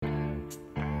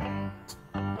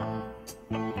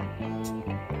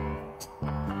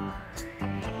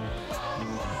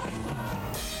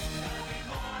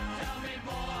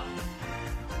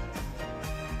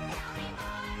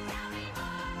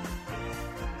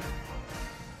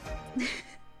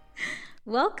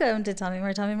Welcome to Tell Me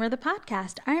More, the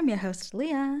podcast. I am your host,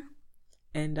 Leah.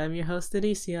 And I'm your host,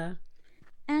 Alicia.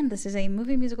 And this is a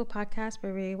movie musical podcast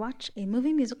where we watch a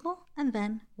movie musical and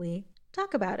then we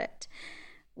talk about it.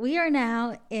 We are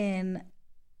now in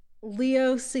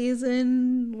Leo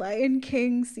season, Lion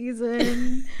King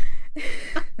season,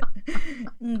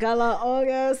 Gala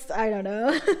August, I don't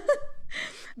know.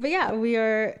 But yeah, we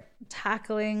are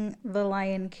tackling The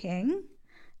Lion King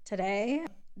today.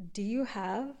 Do you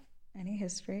have any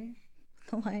history with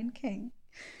The Lion King?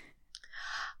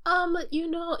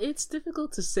 It's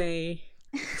difficult to say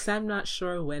because I'm not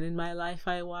sure when in my life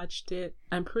I watched it.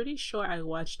 I'm pretty sure I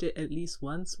watched it at least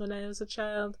once when I was a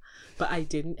child, but I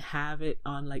didn't have it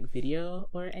on like video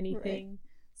or anything. Right.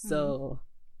 So,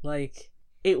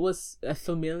 it was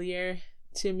familiar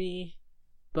to me,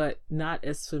 but not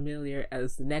as familiar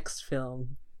as the next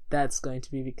film that's going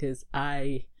to be because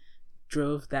I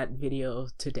drove that video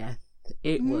to death.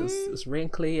 It was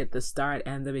wrinkly at the start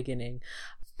and the beginning.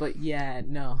 But yeah,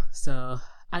 no. So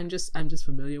I'm just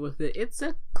familiar with it. It's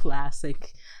a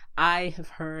classic. I have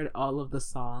heard all of the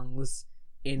songs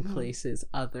in places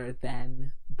other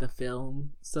than the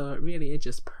film. So it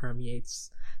just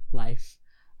permeates life.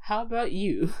 How about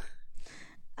you?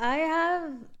 I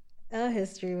have a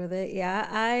history with it.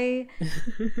 Yeah.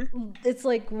 It's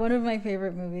like one of my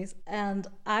favorite movies. And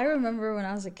I remember when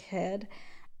I was a kid,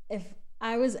 if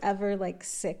I was ever like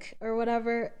sick or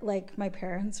whatever, like my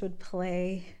parents would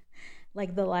play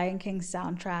like the Lion King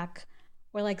soundtrack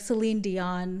or like Celine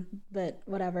Dion, but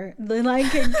whatever, the Lion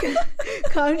King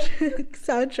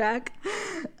soundtrack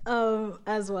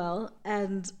as well.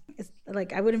 And it's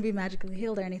like I wouldn't be magically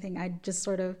healed or anything. I'd just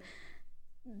sort of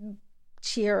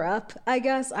cheer up, I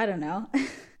guess. I don't know.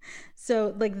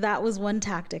 So like that was one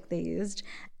tactic they used.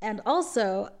 And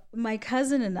also my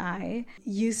cousin and I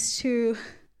used to,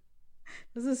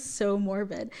 this is so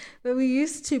morbid, but we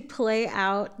used to play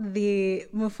out the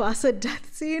Mufasa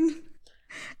death scene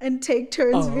and take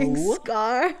turns being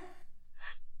Scar.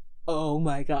 Oh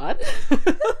my god.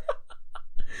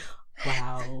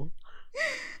 Wow.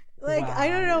 Like, wow. I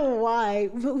don't know why,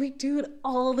 but we do it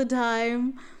all the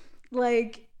time.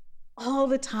 Like, all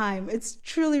the time. It's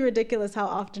truly ridiculous how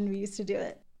often we used to do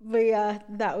it. But yeah,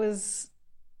 that was...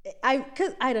 I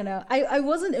don't know. I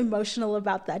wasn't emotional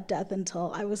about that death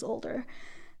until I was older.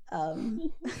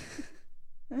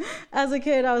 As a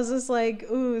kid, I was just like,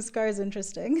 ooh, Scar's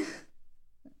interesting.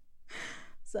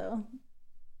 So,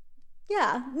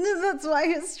 yeah, that's my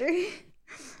history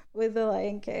with The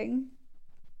Lion King.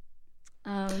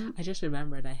 I just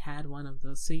remembered I had one of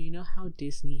those. So you know how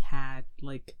Disney had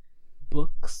like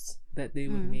books that they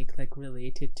would make like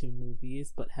related to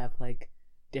movies, but have like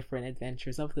different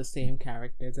adventures of the same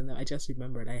characters, and then I just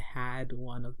remembered I had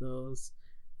one of those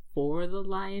for The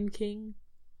Lion King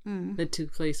that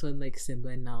took place when like Simba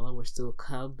and Nala were still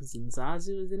cubs and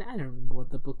Zazu was in it. I don't remember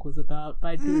what the book was about, but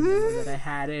I do remember that I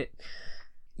had it.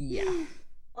 Yeah.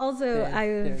 Also,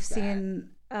 I've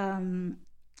seen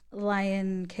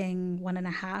Lion King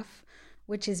 1.5,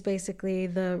 which is basically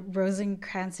the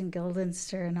Rosencrantz and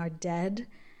Guildenstern are dead.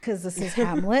 Because this is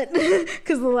Hamlet,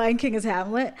 because The Lion King is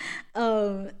Hamlet.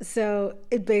 So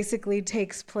it basically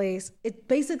takes place, it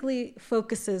basically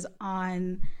focuses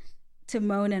on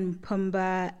Timon and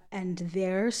Pumbaa and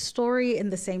their story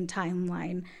in the same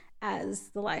timeline as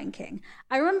The Lion King.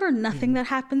 I remember nothing that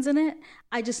happens in it.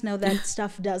 I just know that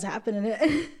stuff does happen in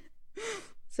it.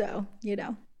 So, you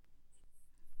know.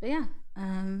 But yeah,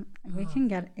 we can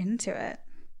get into it.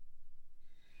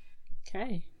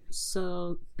 Okay.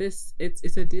 So it's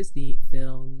a Disney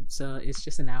film, so it's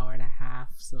just an hour and a half.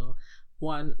 So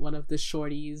one of the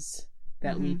shorties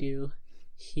that we do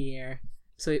here.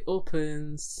 So it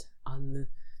opens on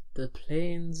the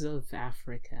plains of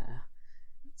Africa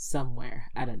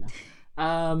somewhere. I don't know.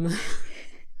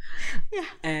 Yeah.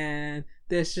 And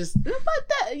there's just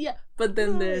but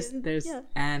then there's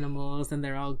animals and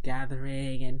they're all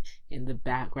gathering, and in the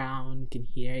background you can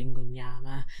hear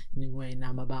Ingonyama, Ningwe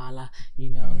Namabala,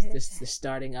 they're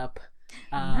starting up.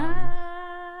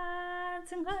 I'm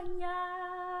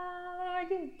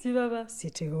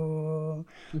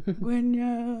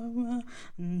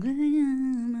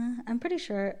pretty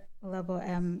sure Lebo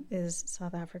M is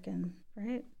South African,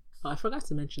 right? Oh, I forgot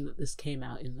to mention that this came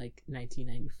out in like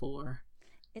 1994.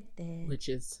 It did. Which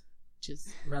is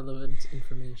relevant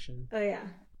information. Oh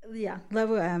yeah.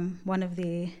 Lebo M, one of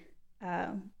the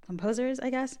composers,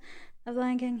 I guess, of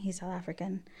Lion King. He's South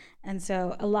African, and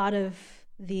so a lot of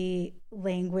the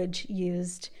language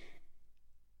used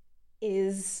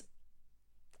is,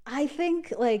 I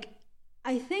think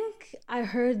I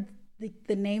heard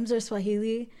the names are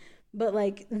Swahili, but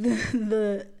like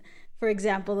the For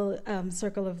example,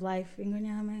 Circle of Life.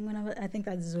 I think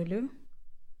that's Zulu.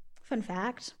 Fun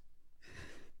fact.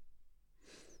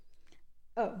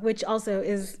 Oh, which also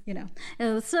is,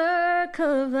 a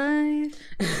circle of life.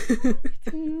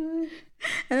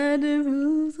 And it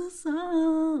moves us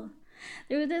all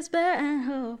through despair and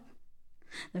hope.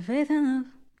 The faith and love.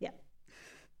 Yeah.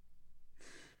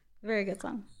 Very good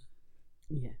song.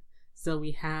 Yeah. So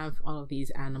we have all of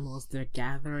these animals. They're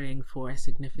gathering for a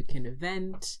significant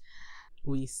event.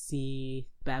 We see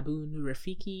Baboon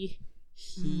Rafiki.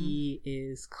 He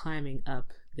is climbing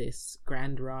up this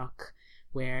grand rock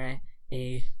where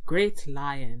a great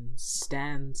lion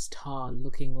stands tall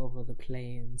looking over the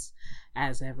plains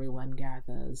as everyone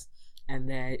gathers. And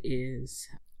there is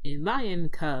a lion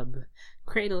cub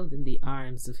cradled in the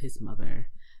arms of his mother,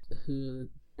 who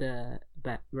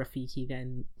Rafiki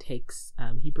then takes,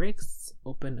 he breaks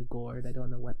open a gourd. I don't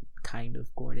know what kind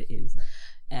of gourd it is.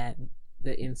 And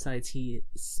the insides he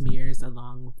smears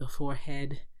along the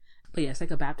forehead. But yeah, it's like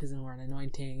a baptism or an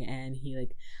anointing. And he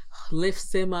like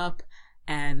lifts him up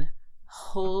and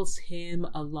holds him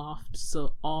aloft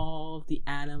so all the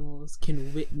animals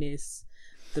can witness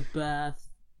the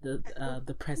birth,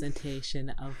 the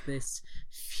presentation of this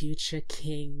future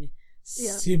king,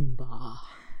 Simba.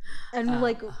 And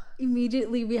like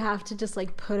immediately we have to just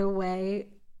like put away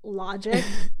logic,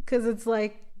 because it's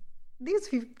like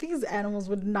these animals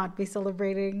would not be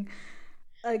celebrating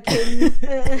a king,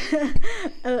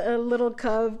 a little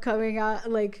cub coming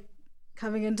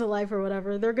into life or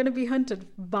whatever. They're going to be hunted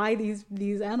by these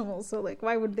animals, so like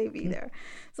why would they be there?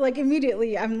 So like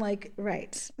immediately I'm like,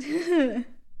 right.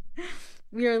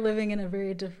 We are living in a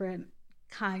very different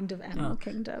kind of animal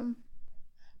kingdom.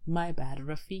 My bad.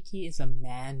 Rafiki is a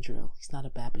mandrill. He's not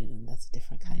a baboon. That's a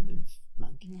different kind of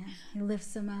monkey. Yeah, he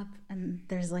lifts him up and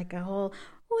there's like a whole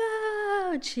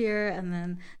wow cheer, and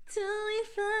then till we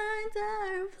find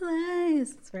our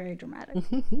place. It's very dramatic.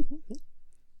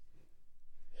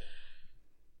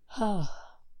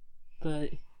 But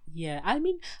yeah, I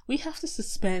mean, we have to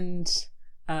suspend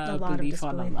belief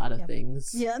on a lot of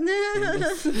things. Yeah.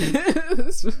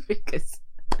 Because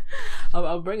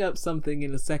I'll bring up something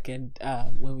in a second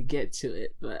when we get to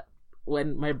it. But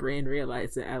when my brain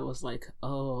realized it, I was like,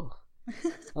 oh,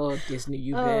 Disney,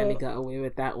 you barely got away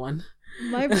with that one.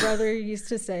 My brother used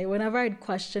to say whenever I'd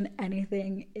question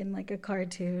anything in like a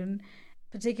cartoon,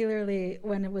 particularly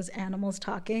when it was animals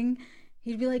talking,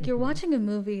 he'd be like, you're watching a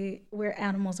movie where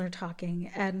animals are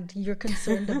talking and you're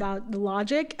concerned about the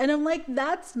logic. And I'm like,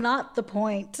 that's not the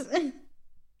point.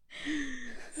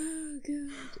 Oh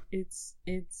god. It's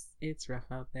rough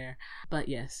out there. But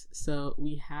yes, so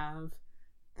we have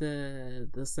the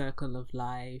Circle of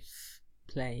Life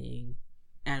playing,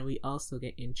 and we also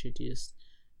get introduced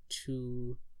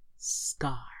to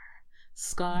Scar.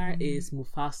 Scar is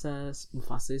Mufasa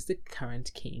is the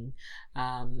current king.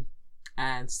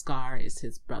 And Scar is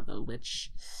his brother,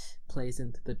 which plays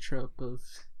into the trope of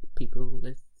people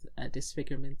with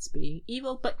disfigurements being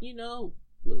evil. But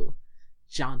we'll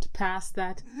jaunt past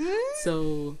that.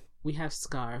 So we have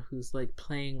Scar, who's like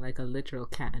playing like a literal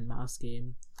cat and mouse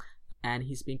game, and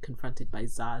he's being confronted by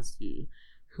Zazu,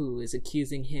 who is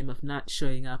accusing him of not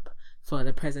showing up for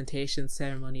the presentation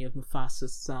ceremony of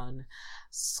Mufasa's son.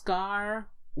 Scar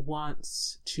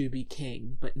wants to be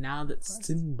king, but now that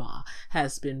Simba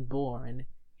has been born,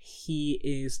 he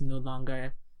is no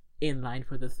longer in line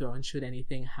for the throne. Should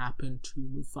anything happen to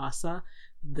Mufasa,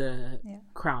 the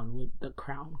crown,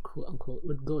 quote unquote,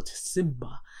 would go to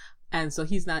Simba. And so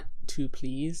he's not too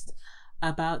pleased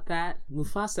about that.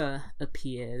 Mufasa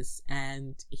appears,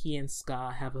 and he and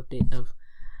Scar have a bit of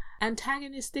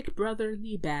antagonistic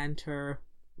brotherly banter,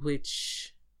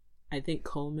 which I think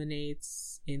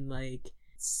culminates in like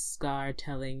Mufasa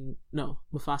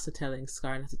telling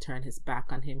Scar not to turn his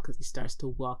back on him because he starts to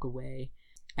walk away.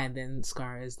 And then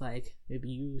Scar is like, maybe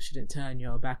you shouldn't turn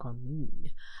your back on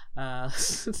me.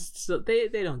 So they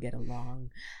don't get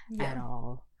along at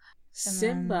all. And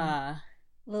Simba,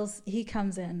 he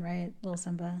comes in, right? Little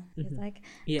Simba. He's like,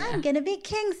 I'm gonna be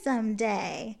king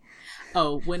someday.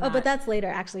 But that's later.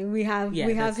 Actually, we have him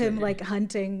later, like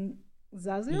hunting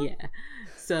Zazu. Yeah.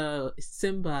 So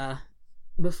Simba,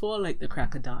 before like the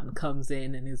crack of dawn, comes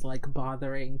in and is like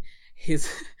bothering his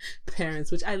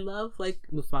parents, which I love, like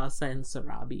Mufasa and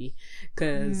Sarabi,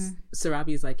 because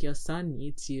Sarabi's like, your son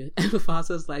needs you, and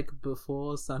Mufasa's like,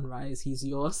 before sunrise he's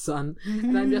your son.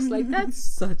 And I'm just like, that's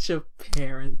such a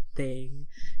parent thing.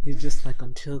 He's just like,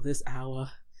 until this hour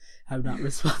I'm not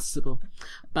responsible.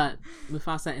 But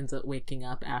Mufasa ends up waking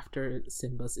up after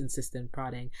Simba's insistent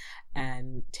prodding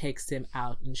and takes him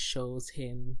out and shows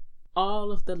him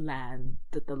all of the land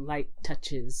that the light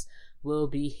touches will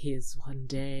be his one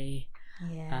day.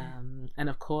 Yeah. And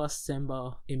of course,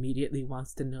 Simba immediately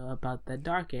wants to know about the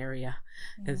dark area.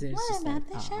 Yeah. As it's What just about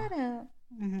like, the shadow?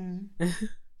 Mm-hmm.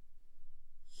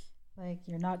 Like,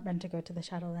 you're not meant to go to the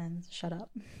Shadowlands. Shut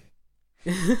up.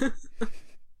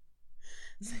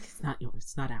 It's not yours,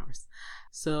 it's not ours.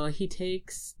 So he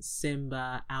takes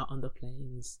Simba out on the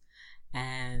plains,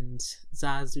 and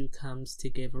Zazu comes to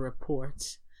give a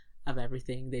report of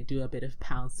everything. They do a bit of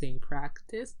pouncing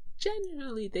practice.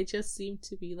 Generally, they just seem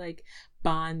to be like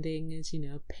bonding as,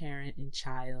 parent and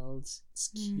child. It's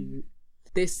cute.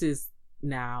 This is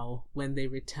now when they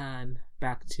return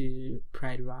back to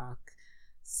Pride Rock.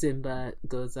 Simba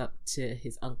goes up to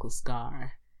his Uncle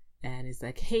Scar and is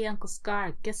like, "Hey, Uncle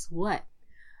Scar, guess what?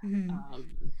 Mm-hmm.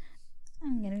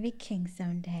 I'm gonna be king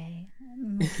someday.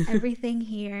 Everything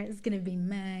here is gonna be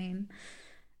mine.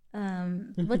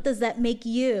 What does that make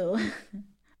you?"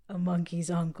 "A monkey's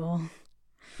uncle."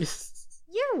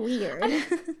 You're weird.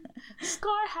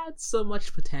 Scar had so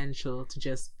much potential to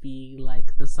just be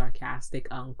like the sarcastic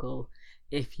uncle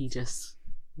if he just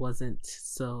wasn't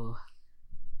so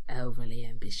overly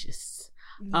ambitious.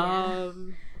 Yeah.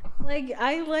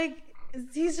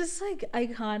 He's just like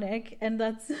iconic, and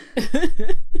that's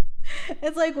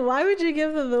it's like, why would you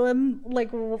give the villain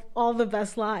like all the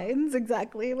best lines?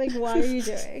 Exactly. Like, why are you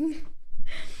doing?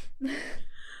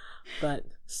 But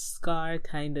Scar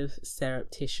kind of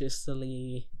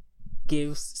surreptitiously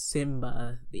gives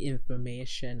Simba the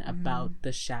information about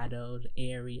the shadowed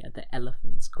area, the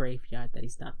elephant's graveyard that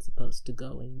he's not supposed to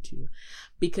go into,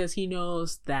 because he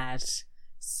knows that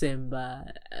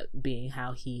Simba, being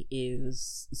how he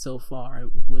is so far,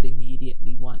 would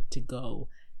immediately want to go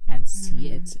and see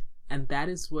it. And that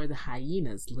is where the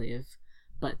hyenas live,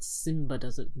 but Simba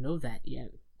doesn't know that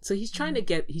yet. So he's trying to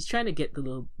get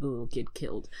the little kid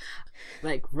killed,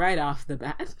 like right off the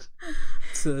bat.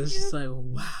 So it's just like,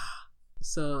 wow.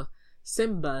 So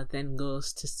Simba then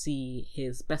goes to see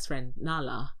his best friend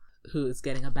Nala, who is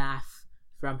getting a bath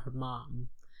from her mom.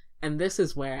 And this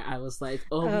is where I was like,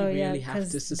 we really have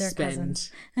to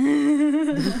suspend.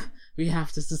 We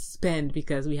have to suspend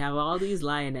because we have all these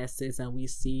lionesses and we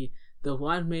see the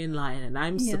one main lion, and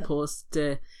I'm supposed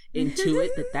to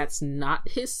intuit that that's not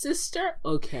his sister?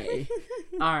 Okay.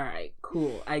 Alright,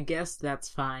 cool. I guess that's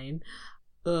fine.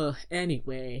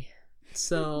 Anyway.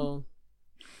 So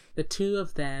the two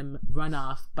of them run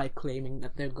off by claiming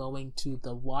that they're going to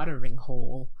the watering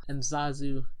hole, and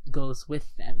Zazu goes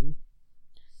with them.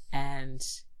 And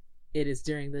it is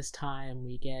during this time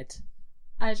we get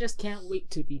 "I Just Can't Wait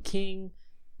to Be King,"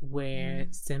 where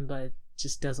Simba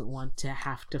just doesn't want to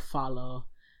have to follow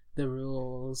the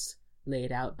rules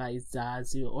laid out by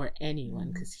Zazu or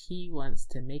anyone, because he wants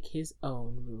to make his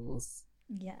own rules.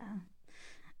 Yeah.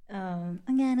 I'm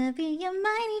gonna be your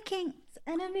mighty king,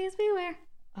 enemies beware.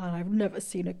 I've never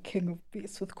seen a king of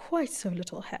beasts with quite so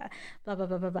little hair. Blah, blah,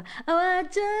 blah, blah, blah. Oh, I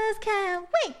just can't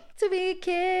wait to be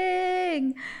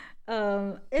king.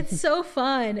 It's so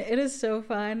fun. It is so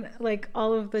fun. Like,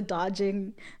 all of the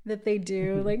dodging that they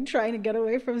do, like trying to get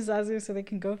away from Zazu so they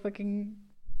can go fucking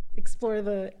explore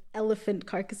the elephant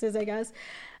carcasses, I guess.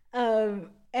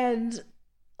 And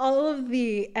all of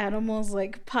the animals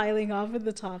like piling off at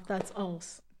the top. That's all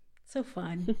so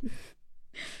fun.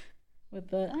 With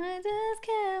the "I just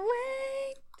can't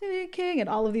wait to be king," and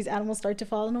all of these animals start to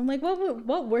fall, and I'm like,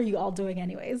 what were you all doing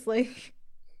anyways? Like,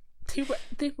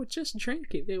 they were just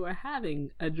drinking. They were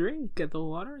having a drink at the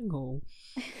watering hole.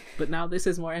 But now this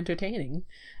is more entertaining,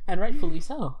 and rightfully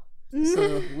so.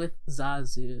 So with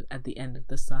Zazu at the end of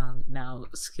the song, now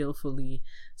skillfully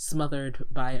smothered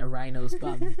by a rhino's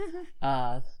bum,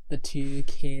 the two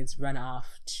kids run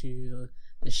off to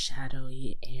the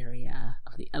shadowy area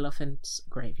of the elephant's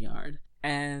graveyard.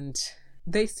 And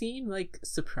they seem like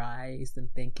surprised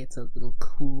and think it's a little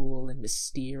cool and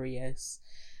mysterious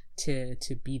to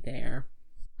be there,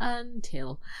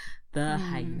 until the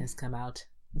hyenas come out.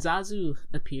 Zazu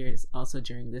appears also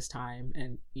during this time,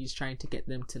 and he's trying to get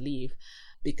them to leave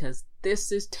because this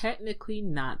is technically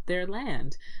not their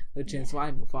land, which is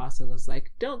why Mufasa was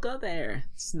like, "Don't go there,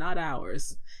 it's not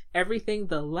ours. Everything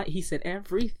the light," he said,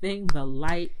 "everything the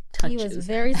light touches." He was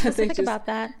very specific about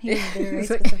that. He was very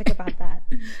specific about that.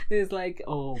 It's like,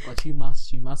 "Oh, but you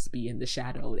must be in the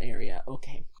shadowed area."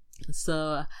 Okay.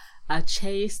 So a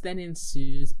chase then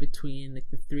ensues between like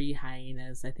the three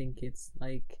hyenas. I think it's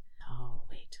like, oh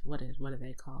wait, what are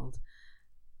they called?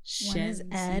 One is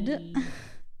Ed.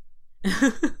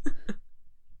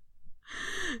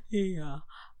 Yeah.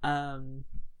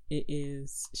 It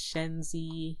is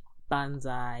Shenzi,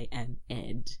 Banzai, and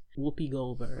Ed. Whoopi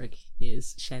Goldberg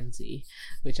is Shenzi,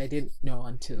 which I didn't know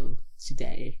until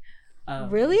today.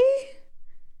 Really?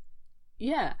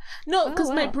 Yeah. No, because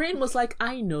wow. my brain was like,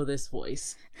 I know this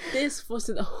voice. This voice,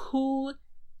 who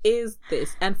is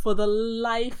this? And for the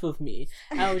life of me,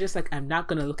 I was just like, I'm not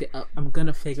gonna look it up. I'm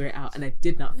gonna figure it out. And I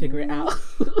did not figure it out.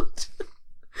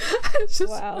 Just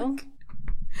wow. like,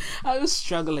 I was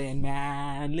struggling,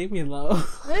 man. Leave me alone.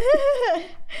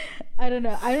 I don't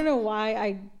know why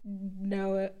I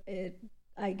know it,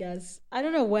 I guess. I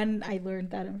don't know when I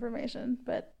learned that information,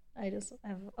 but I've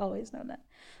always known that.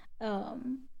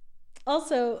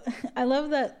 Also, I love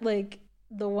that, like,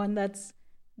 the one that's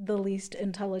the least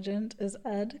intelligent is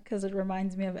Ed, because it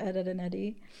reminds me of Ed, Edd and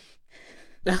Eddy.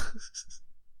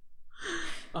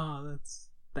 Oh,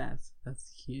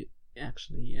 that's cute,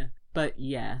 actually, yeah. But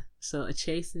yeah, so a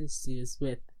chase ensues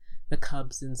with the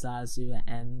cubs and Zazu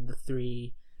and the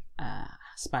three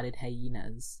spotted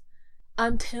hyenas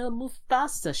until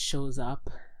Mufasa shows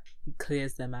up. He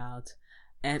clears them out,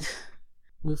 and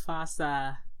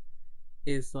Mufasa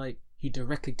is like, you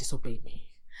directly disobeyed me.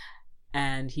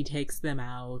 And he takes them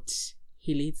out.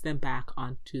 He leads them back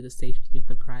onto the safety of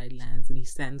the Pride Lands, and he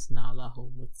sends Nala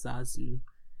home with Zazu.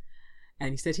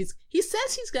 And he says he's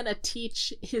gonna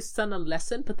teach his son a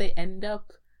lesson, but they end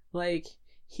up like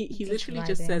he literally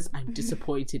just says, I'm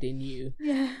disappointed in you.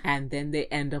 Yeah. And then they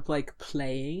end up like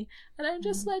playing, and I'm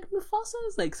just like, Mufasa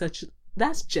is like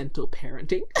that's gentle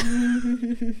parenting.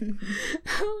 I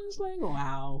was like,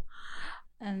 wow.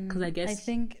 And I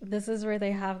think this is where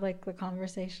they have like the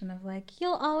conversation of like,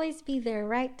 you'll always be there,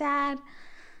 right, Dad?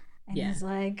 And he's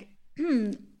like,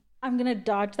 I'm gonna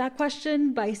dodge that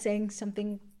question by saying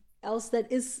something else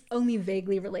that is only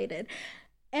vaguely related.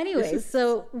 Anyways,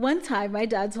 so one time my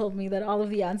dad told me that all of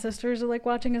the ancestors are like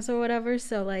watching us or whatever.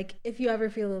 So like, if you ever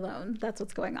feel alone, that's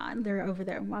what's going on. They're over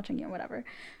there watching you or whatever.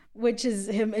 Which is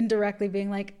him indirectly being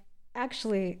like,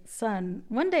 actually, son,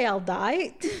 one day I'll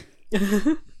die.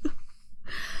 No,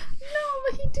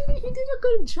 but he did a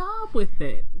good job with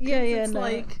it.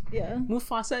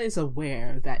 Mufasa is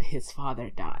aware that his father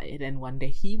died and one day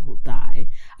he will die.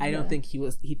 I don't think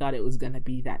he thought it was gonna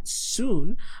be that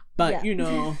soon, but you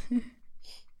know,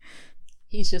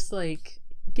 he's just like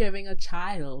giving a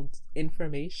child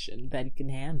information that he can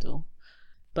handle.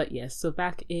 But yes, so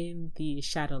back in the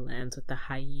Shadowlands with the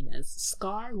hyenas,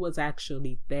 Scar was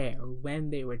actually there when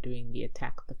they were doing the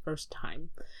attack the first time,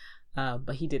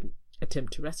 but he didn't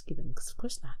attempt to rescue them, because of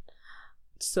course not.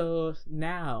 So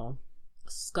now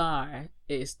Scar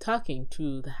is talking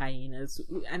to the hyenas,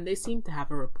 and they seem to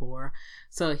have a rapport.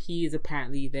 So he's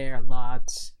apparently there a lot,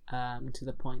 to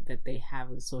the point that they have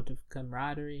a sort of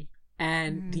camaraderie.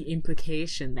 And the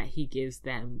implication that he gives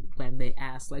them when they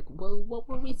ask, like, well, what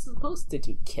were we supposed to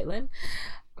do? Kill him?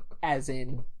 As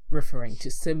in referring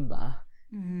to Simba.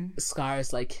 Scar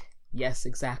is like, yes,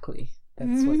 exactly.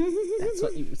 That's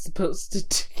what you were supposed to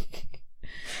do.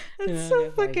 That's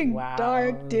so fucking like, wow.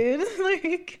 Dark, dude.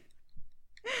 Like,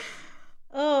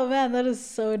 oh man, that is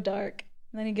so dark.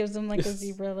 And then he gives him like a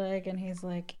zebra leg, and he's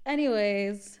like,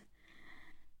 anyways,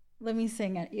 let me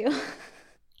sing at you.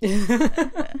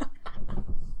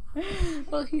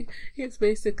 Well, he's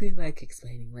basically like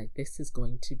explaining, like, this is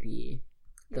going to be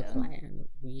the plan.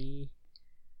 We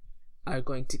are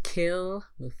going to kill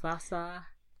Mufasa.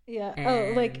 Yeah.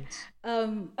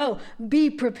 Be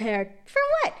prepared. For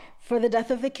what? For the death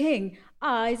of the king.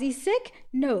 Is he sick?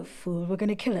 No, fool, we're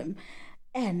gonna kill him.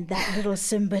 And that little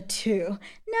Simba too.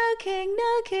 No king,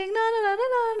 no,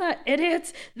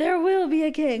 idiots, there will be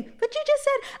a king. But you just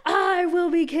said, I will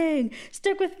be king.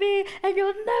 Stick with me and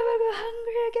you'll never go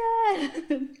hungry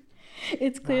again.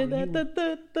 It's clear that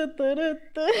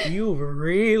you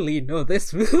really know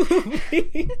this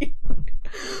movie.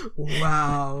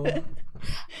 Wow.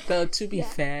 Though, to be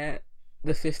fair,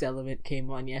 The Fifth Element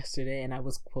came on yesterday, and I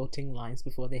was quoting lines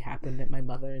before they happened at my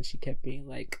mother, and she kept being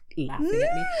like laughing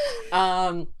at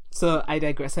me. So I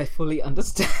digress. I fully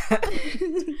understand.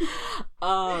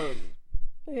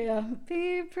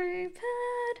 Be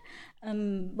prepared.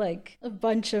 And like a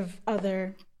bunch of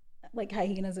other like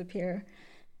hyenas appear.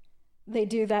 They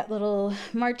do that little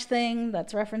march thing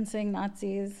that's referencing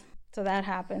Nazis. So that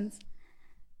happens.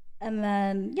 And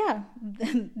then,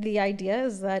 the idea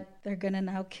is that they're going to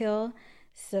now kill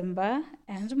Simba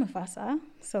and Mufasa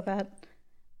so that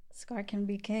Scar can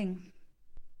be king.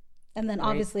 And then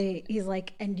obviously he's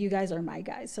like, and you guys are my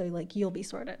guys. So like, you'll be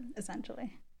sorted,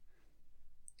 essentially.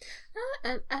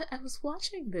 And I was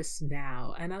watching this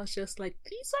now, and I was just like,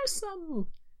 these are some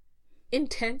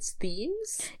intense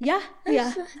themes. Yeah.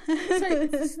 It's like,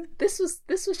 this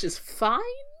was just fine.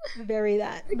 Very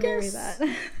that.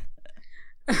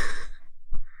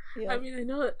 I mean, I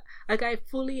know, like, I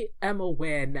fully am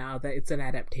aware now that it's an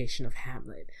adaptation of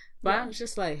Hamlet, but I was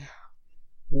just like,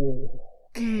 Whoa,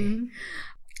 okay. Mm.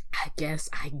 I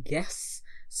guess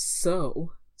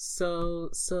so. So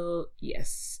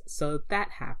yes. So that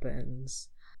happens.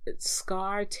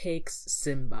 Scar takes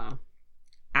Simba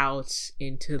out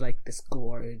into like this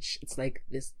gorge. It's like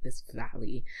this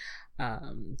valley,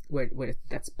 where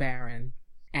that's barren,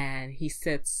 and he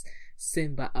sets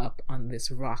Simba up on this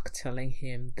rock, telling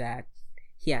him that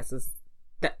he has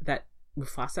that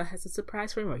Mufasa has a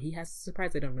surprise for him, or he has a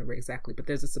surprise. I don't remember exactly, but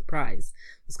there's a surprise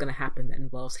that's gonna happen that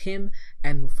involves him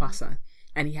and Mufasa.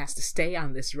 And he has to stay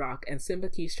on this rock, and Simba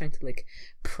keeps trying to like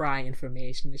pry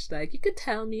information. It's like, you could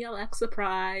tell me, I'll act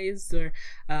surprised, or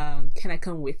can I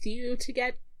come with you to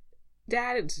get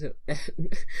Dad? And so,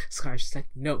 Scar's just like,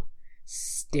 no,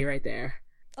 stay right there.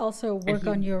 Also, work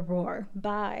on your roar.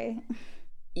 Bye.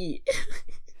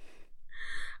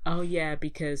 Oh yeah,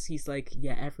 because he's like,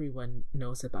 yeah, everyone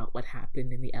knows about what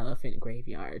happened in the elephant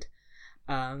graveyard.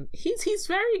 He's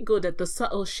very good at the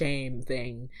subtle shame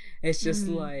thing. It's just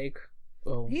like,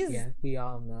 oh, yeah, we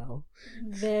all know.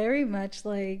 Very much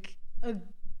like a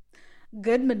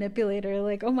good manipulator.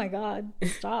 Like, oh my God,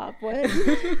 stop. What?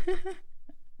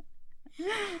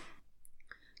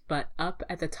 But up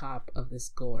at the top of this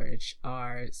gorge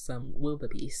are some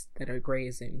wildebeest that are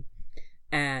grazing.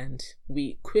 And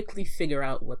we quickly figure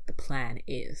out what the plan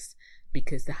is,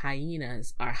 because the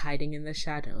hyenas are hiding in the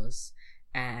shadows,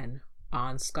 and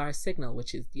on Scar's signal,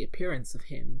 which is the appearance of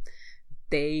him,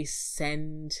 they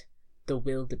send the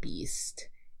wildebeest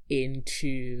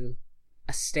into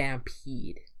a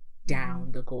stampede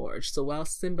down the gorge. So while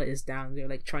Simba is down there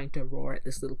like trying to roar at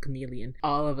this little chameleon,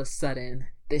 all of a sudden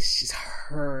this just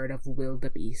herd of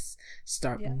wildebeest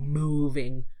start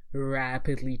moving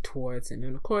rapidly towards him,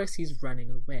 and of course he's running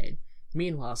away.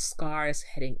 Meanwhile, Scar is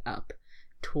heading up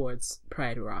towards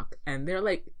Pride Rock, and they're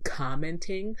like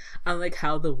commenting on like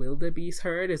how the wildebeest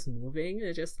herd is moving.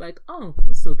 They're just like, oh,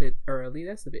 that's a bit early,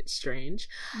 that's a bit strange.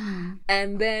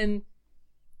 And then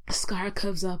Scar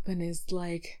comes up and is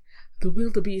like, the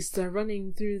wildebeest are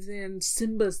running through there and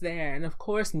Simba's there, and of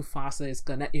course Mufasa is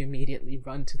gonna immediately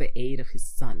run to the aid of his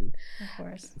son. Of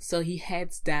course. So he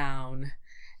heads down,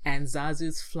 and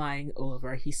Zazu's flying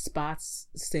over. He spots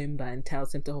Simba and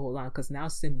tells him to hold on, because now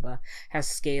Simba has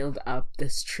scaled up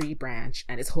this tree branch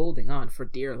and is holding on for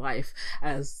dear life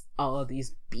as all of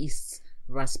these beasts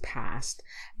rush past.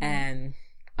 And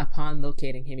upon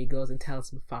locating him, he goes and tells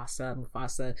Mufasa.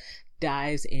 Mufasa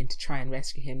dives in to try and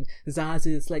rescue him. Zazu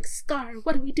is like, Scar,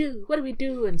 what do we do? What do we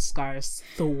do? And Scar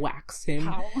thwacks him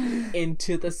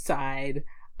into the side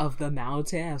of the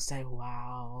mountain. I was like,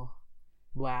 wow.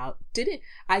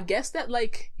 I guess that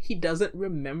like he doesn't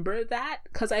remember that,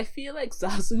 because I feel like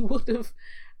Zazu would have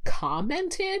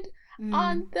commented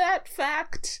on that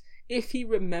fact if he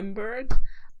remembered.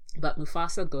 But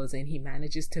Mufasa goes in, he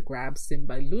manages to grab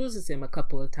Simba, loses him a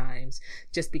couple of times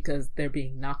just because they're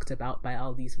being knocked about by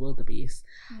all these wildebeest.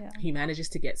 He manages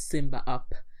to get Simba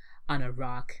up on a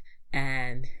rock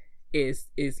and is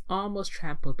almost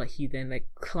trampled, but he then like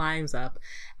climbs up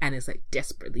and is like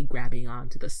desperately grabbing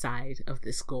onto the side of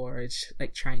this gorge,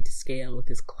 like trying to scale with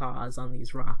his claws on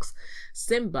these rocks.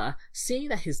 Simba, seeing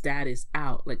that his dad is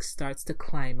out, like starts to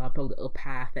climb up a little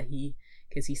path that he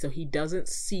can see, so he doesn't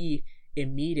see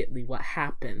immediately what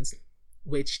happens,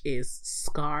 which is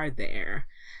Scar there,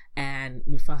 and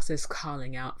Mufasa is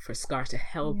calling out for Scar to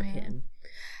help him,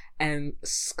 and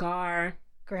Scar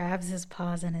grabs his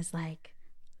paws and is like,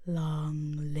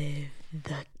 long live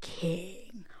the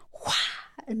king. Wah!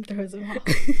 And throws him off.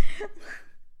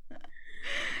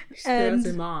 Throws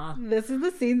him off. This is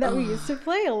the scene that we used to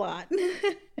play a lot.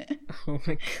 Oh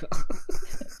my god.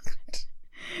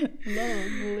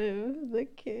 Long live the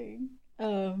king.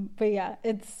 But yeah,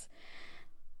 it's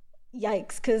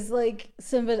yikes, because like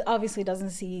Simba obviously doesn't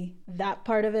see that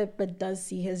part of it, but does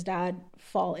see his dad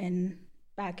fall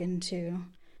back into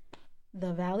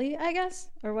the valley, I guess,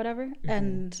 or whatever.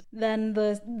 And then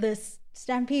the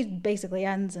stampede basically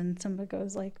ends, and Simba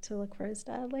goes like to look for his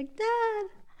dad, like, Dad.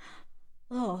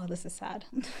 Oh, this is sad.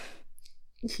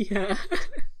 Yeah.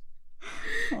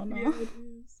 Oh no. Yeah, it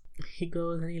is. He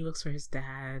goes and he looks for his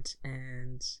dad,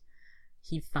 and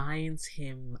he finds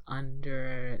him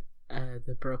under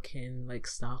the broken like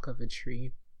stalk of a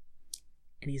tree,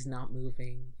 and he's not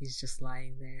moving. He's just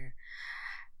lying there,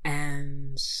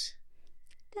 and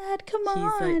Dad, come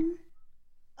on.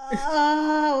 Like,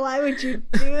 oh, why would you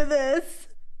do this?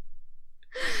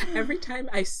 Every time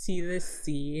I see this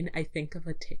scene, I think of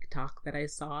a TikTok that I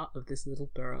saw of this little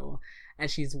girl,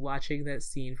 and she's watching that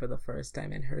scene for the first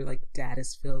time, and her like dad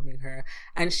is filming her,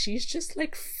 and she's just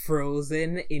like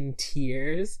frozen in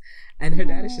tears, and her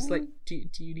dad is just like, do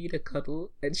you need a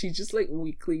cuddle? And she just like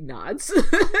weakly nods.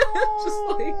 Just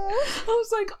like, I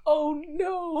was like, oh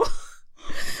no.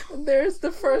 There's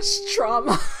the first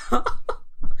trauma.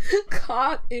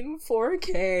 Caught in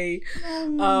 4K.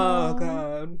 Oh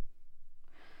god.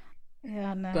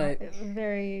 Yeah, no, but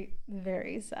very,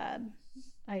 very sad.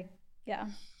 Yeah.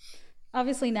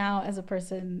 Obviously now, as a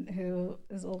person who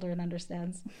is older and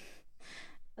understands,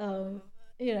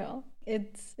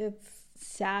 it's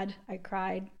sad. I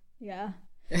cried. Yeah.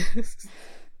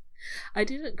 I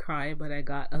didn't cry, but I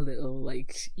got a little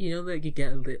like, like you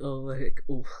get a little like,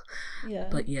 oh. Yeah.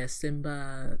 But yeah,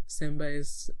 Simba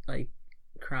is like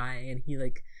crying, and he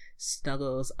like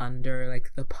snuggles under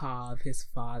like the paw of his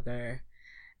father,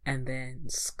 and then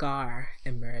Scar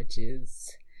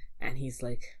emerges, and he's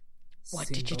like, what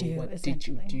did you do? What did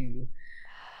you do?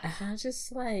 And I'm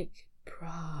just like,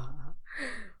 bruh,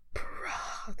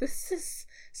 this is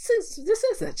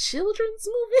a children's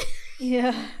movie.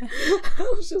 Yeah.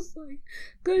 I was just like,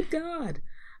 good God.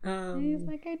 He's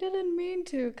like, I didn't mean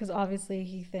to, because obviously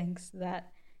he thinks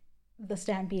that the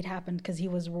stampede happened because he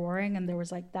was roaring, and there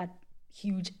was like that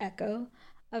huge echo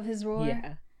of his roar.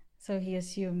 Yeah. So he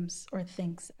assumes or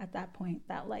thinks at that point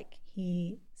that like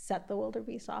he set the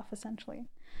wildebeest off essentially.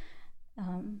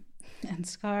 And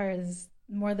Scar is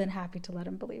more than happy to let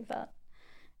him believe that.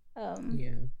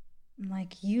 Yeah.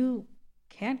 Like, you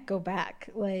can't go back.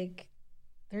 Like,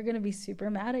 they're gonna be super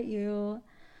mad at you.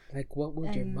 Like, what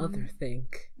would your mother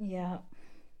think? Yeah.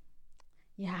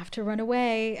 You have to run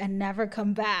away and never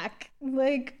come back.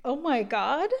 Like, oh my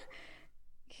god.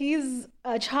 He's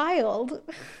a child.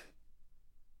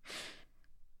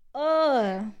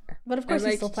 But of course,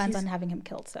 he still plans on having him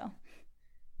killed, so.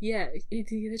 Yeah,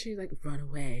 he literally like, run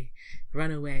away,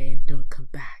 and don't come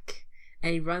back.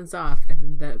 And he runs off,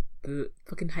 and then the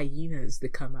fucking hyenas, they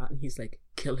come out, and he's like,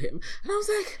 kill him. And I was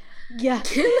like, yeah,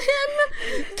 kill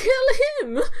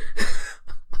him.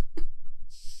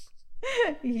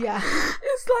 Yeah.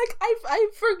 It's like, I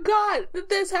forgot that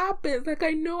this happened. Like,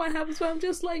 I know it happens, but I'm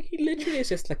just like, he literally is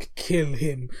just like, kill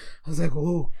him. I was like,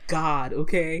 oh god,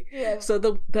 okay. Yeah. So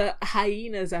the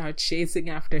hyenas are chasing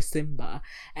after Simba,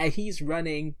 and he's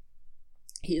running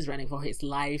for his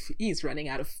life. He's running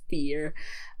out of fear.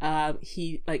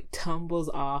 He like tumbles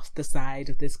off the side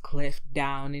of this cliff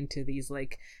down into these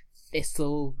like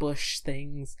thistle bush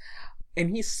things,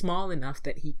 and he's small enough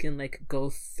that he can like go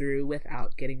through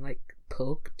without getting like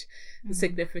poked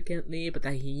significantly. But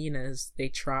the hyenas, they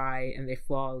try, and they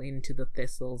fall into the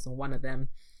thistles, and one of them,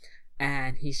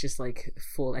 and he's just like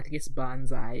full, I think it's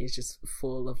Bonsai, is just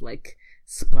full of like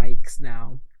spikes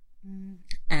now.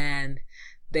 And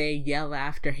they yell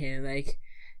after him like,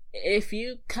 if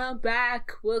you come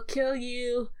back, we'll kill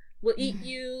you, we'll eat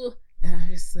you. And I'm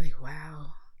just like,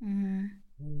 wow.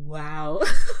 Wow.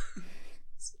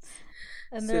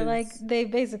 And they're like, they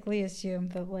basically assume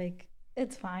that like,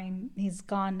 it's fine, he's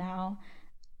gone now.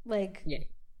 Like, yeah,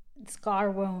 Scar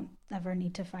won't ever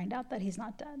need to find out that he's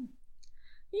not dead.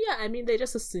 Yeah, I mean, they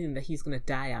just assume that he's gonna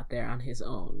die out there on his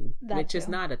own, which is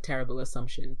not a terrible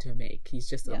assumption to make. He's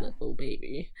just a little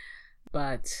baby.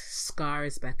 But Scar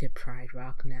is back at Pride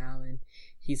Rock now, and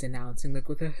he's announcing, like,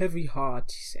 with a heavy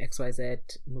heart,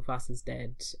 XYZ, Mufasa's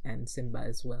dead, and Simba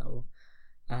as well.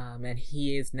 And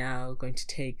he is now going to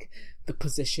take the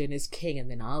position as king,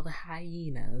 and then all the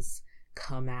hyenas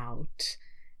come out,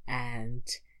 and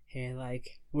they're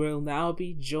like, we'll now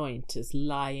be joint as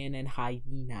lion and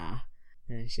hyena.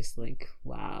 And it's just like,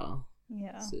 wow.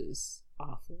 Yeah. This is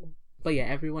awful. But yeah,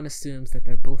 everyone assumes that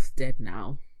they're both dead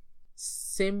now.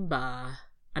 Simba,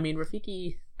 I mean,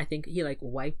 Rafiki, I think he like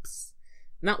wipes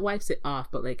it off,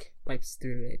 but like wipes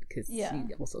through it, because he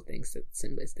also thinks that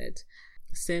Simba is dead.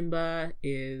 Simba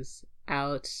is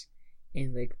out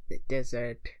in like the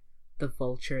desert. The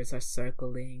vultures are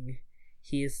circling.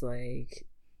 He's like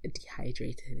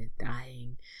dehydrated and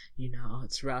dying.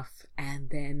 It's rough. And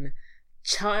then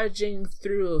charging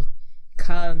through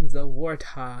comes a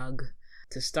warthog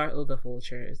to startle the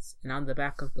vultures. And on the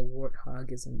back of the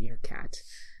warthog is a meerkat.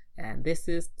 And this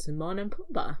is Timon and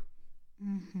Pumbaa.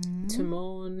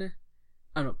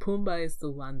 Pumbaa is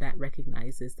the one that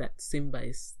recognizes that Simba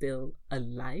is still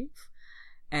alive.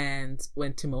 And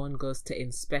when Timon goes to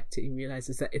inspect it, he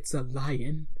realizes that it's a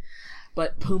lion.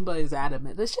 But Pumbaa is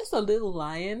adamant, it's just a little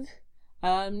lion.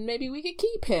 Maybe we could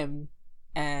keep him.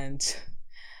 And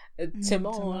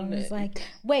Timon is like,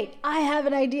 wait, I have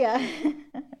an idea.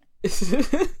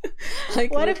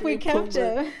 Like, what if we kept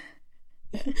Pumbaa,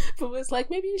 him? Pumbaa's like,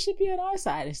 maybe you should be on our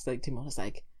side. And she's like, Timon is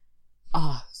like,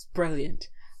 oh, it's brilliant.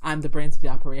 I'm the brains of the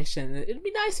operation. It'd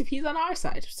be nice if he's on our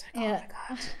side. It's like, Yeah.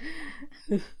 oh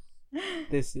my god.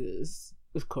 This is,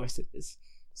 of course it is.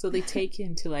 So they take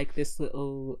him to like this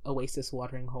little oasis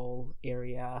watering hole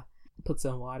area, put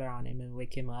some water on him and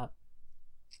wake him up.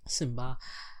 Simba.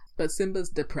 But Simba's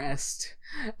depressed.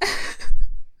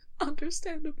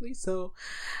 Understandably so.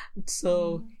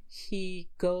 So he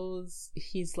goes,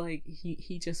 he's like,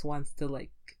 he just wants to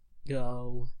like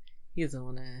go. He doesn't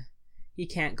wanna, he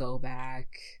can't go back.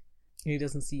 He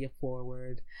doesn't see a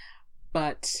forward.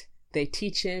 But they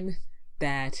teach him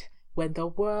that when the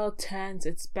world turns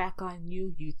its back on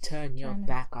you, you turn your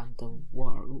back on the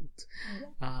world.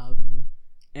 Yeah.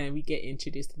 And we get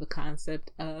introduced to the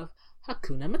concept of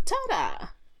Hakuna Matata.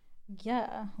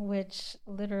 Yeah, which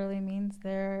literally means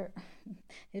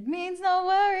it means no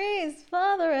worries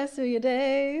for the rest of your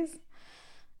days.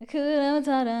 Hakuna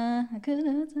Matata,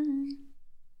 Hakuna Matata.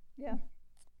 Yeah.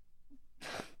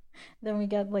 Then we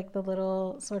get like the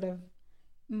little sort of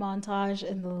montage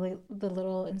in the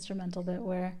little instrumental bit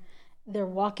where they're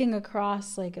walking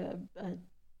across like a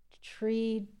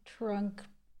tree trunk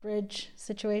bridge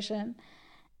situation.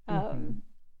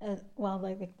 Well,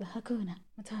 like the Hakuna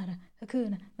Matata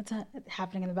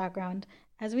happening in the background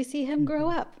as we see him grow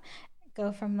up,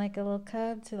 go from like a little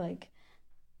cub to like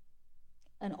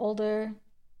an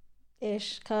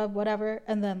older-ish cub, whatever,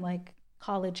 and then like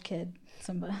college kid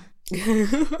Simba.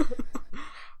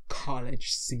 College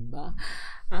Simba.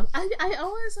 I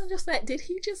always am just like, did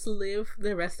he just live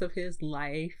the rest of his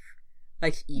life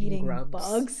like eating grubs?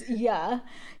 Bugs? Yeah,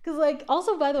 because like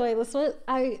also, by the way, this was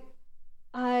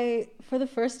I for the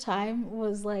first time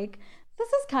was like, this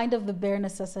is kind of the bare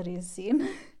necessities scene.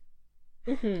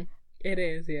 It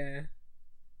is, yeah.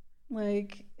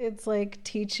 Like it's like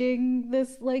teaching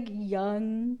this like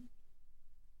young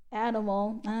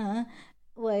animal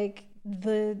like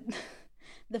the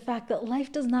fact that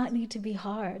life does not need to be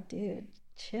hard, dude.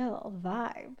 Chill,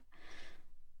 vibe.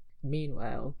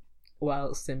 Meanwhile,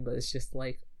 while Simba is just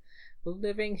like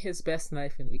living his best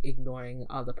life and ignoring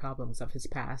all the problems of his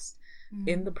past,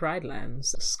 in the Pride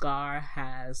Lands, Scar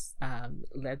has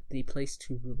led the place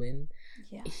to ruin.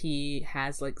 Yeah. He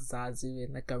has like Zazu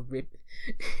in like a rib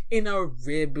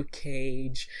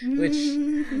cage, which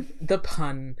the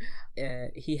pun.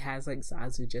 He has like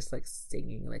Zazu just like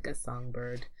singing like a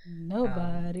songbird.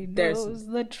 Nobody knows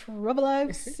the trouble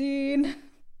I've seen.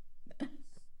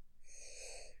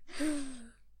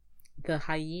 The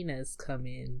hyenas come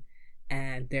in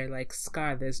and they're like,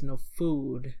 Scar, there's no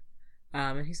food.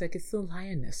 And he's like, it's the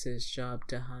lioness's job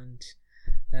to hunt.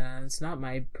 It's not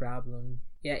my problem.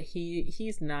 Yeah,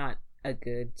 he's not a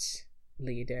good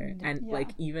leader. And like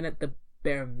even at the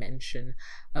bare mention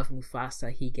of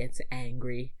Mufasa, he gets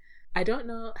angry. I don't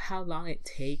know how long it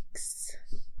takes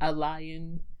a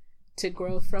lion to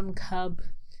grow from cub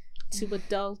to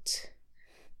adult.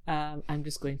 I'm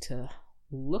just going to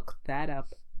look that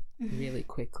up really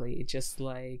quickly. Just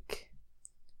like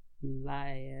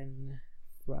lion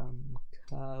from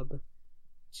cub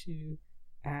to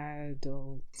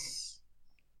adults.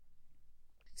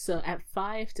 So at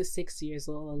 5 to 6 years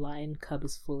old, a lion cub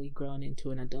is fully grown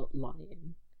into an adult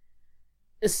lion.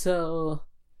 So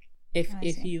if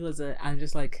he was I'm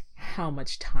just like, how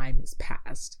much time has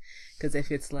passed? Because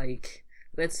if it's like,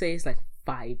 let's say it's like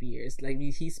 5 years, like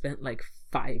he spent like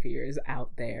 5 years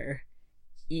out there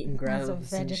eating grubs and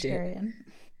vegetarian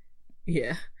shit.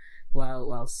 Yeah,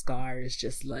 while Scar is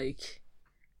just like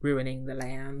ruining the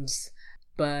lands.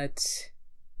 But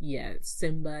yeah,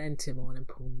 Simba and Timon and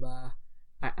Pumbaa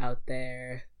are out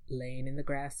there laying in the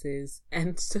grasses,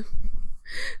 and so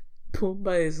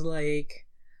Pumbaa is like,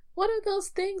 what are those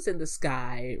things in the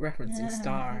sky, referencing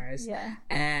stars? Yeah.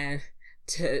 And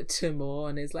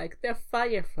Timon is like, they're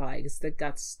fireflies that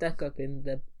got stuck up in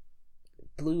the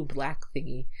blue black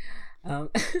thingy.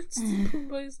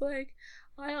 Pumbaa is like,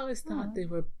 I always thought they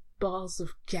were balls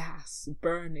of gas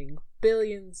burning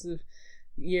billions of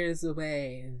years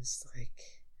away. And it's like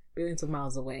billions of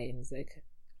miles away. And he's like,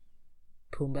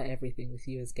 Pumbaa, everything with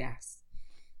you is gas.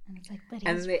 And it's like, but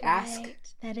he's right. Ask,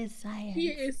 that is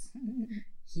science.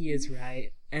 He is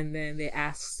right. And then they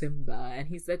ask Simba, and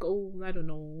he's like, oh, I don't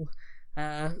know.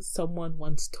 Someone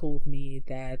once told me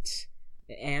that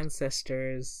the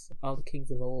ancestors, all the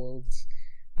kings of old,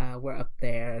 were up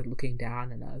there looking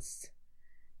down on us.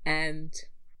 And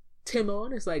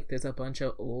Timon is like, there's a bunch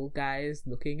of old guys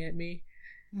looking at me.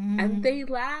 And they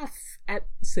laugh at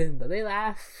Simba. They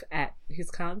laugh at his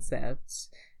concepts.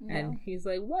 Yeah. And he's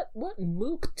like, what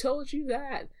mook told you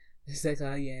that? He's like,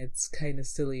 oh yeah, it's kind of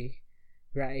silly.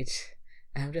 right.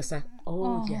 And I'm just like,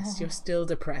 oh yes, you're still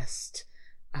depressed.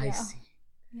 I see.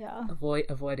 Yeah.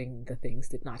 Avoiding the things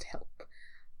did not help.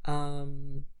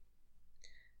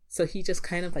 So he just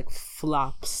kind of like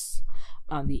flops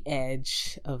on the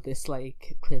edge of this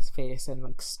like cliff face and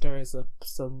like stirs up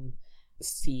some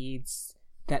seeds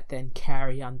that then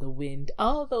carry on the wind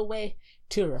all the way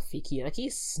to Rafiki. Like he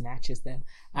snatches them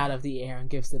out of the air and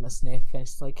gives them a sniff, and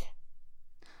it's like,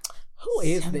 who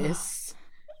is this?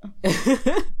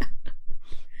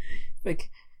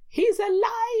 Like, he's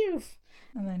alive.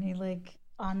 And then he like,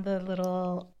 on the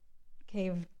little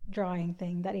cave drawing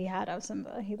thing that he had of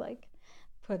Simba, he like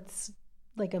puts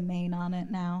like a mane on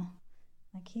it now.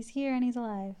 Like, he's here and he's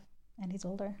alive and he's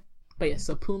older. But yeah,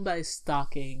 so Pumbaa is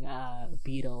stalking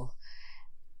Beetle,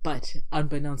 but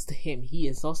unbeknownst to him, he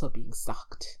is also being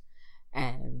stalked.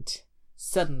 And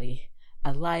suddenly,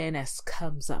 a lioness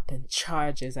comes up and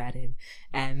charges at him,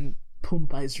 and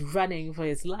Pumbaa is running for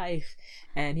his life,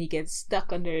 and he gets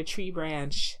stuck under a tree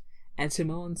branch, and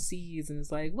Timon sees and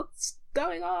is like, what's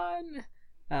going on?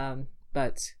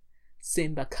 But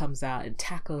Simba comes out and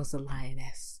tackles the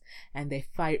lioness, and they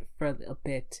fight for a little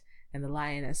bit, and the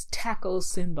lioness tackles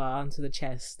Simba onto the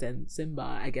chest, and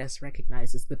Simba, I guess,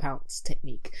 recognizes the pounce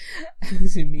technique. And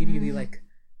is immediately like,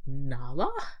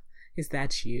 Nala? Is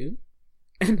that you?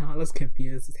 And Nala's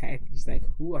confused as heck. She's like,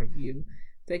 who are you?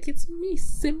 It's like, it's me,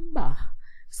 Simba.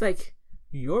 It's like,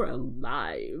 you're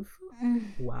alive.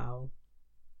 Wow.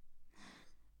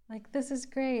 Like, this is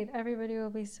great. Everybody will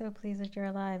be so pleased that you're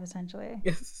alive, essentially.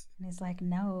 Yes. And he's like,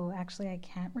 no, actually, I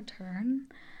can't return.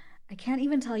 I can't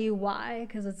even tell you why,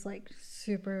 because it's like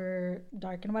super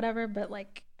dark and whatever, but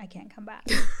like, I can't come back.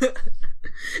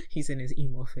 He's in his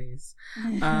emo phase.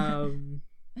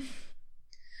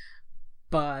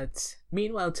 But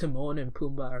meanwhile, Timon and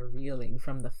Pumbaa are reeling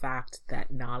from the fact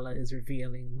that Nala is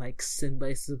revealing like Simba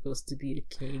is supposed to be a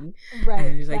king. Right.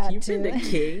 And he's like, you've been the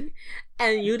king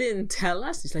and you didn't tell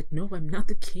us? He's like, no, I'm not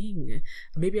the king.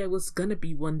 Maybe I was gonna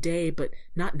be one day, but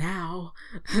not now.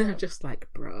 And I'm just like,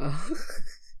 bruh.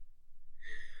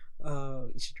 Oh,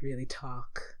 you should really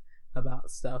talk about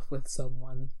stuff with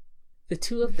someone. The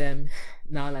two of them,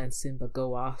 Nala and Simba,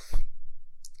 go off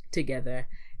together,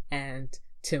 and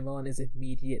Timon is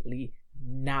immediately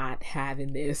not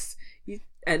having this.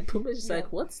 And Pumbaa's just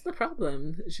like, what's the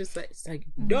problem? It's like,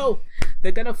 no,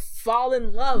 they're gonna fall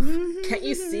in love. Can't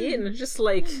you see it? And it's just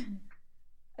like,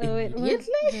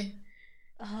 immediately?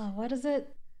 What is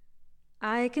it?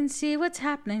 I can see what's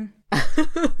happening.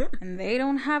 And they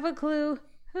don't have a clue.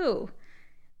 Who?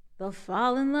 They'll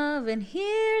fall in love, and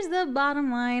here's the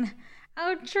bottom line.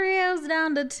 Our trio's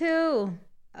down to 2.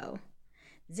 Oh.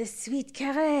 The sweet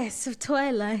caress of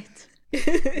twilight.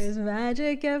 There's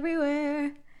magic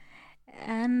everywhere.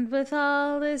 And with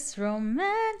all this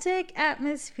romantic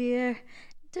atmosphere,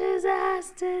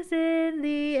 disasters in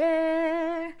the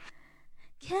air.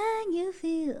 Can you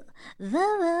feel the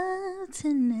love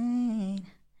tonight?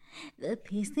 The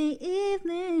peace the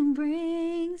evening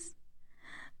brings.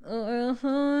 With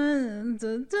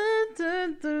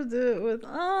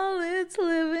all its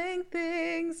living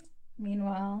things.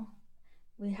 Meanwhile,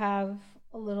 we have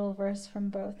a little verse from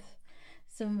both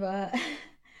Simba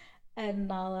and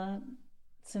Nala.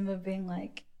 Simba being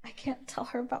like, I can't tell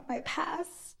her about my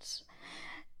past.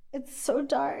 It's so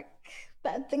dark.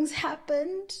 Bad things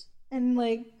happened.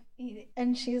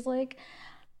 And she's like,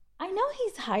 I know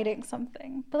he's hiding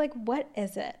something, but like, what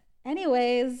is it?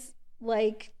 Anyways,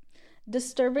 like,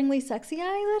 disturbingly sexy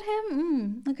eyes at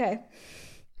him? Okay.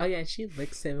 Oh yeah, she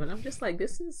licks him, and I'm just like,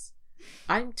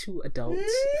 I'm too adult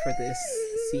for this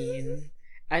scene.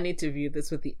 I need to view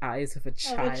this with the eyes of a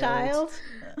child.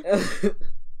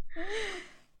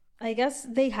 I guess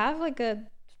they have like a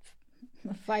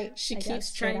fight. She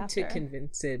keeps trying to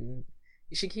convince him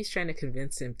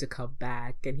to come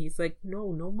back, and he's like, no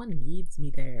one needs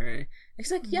me there. And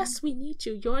he's like, yes, we need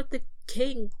you. You're the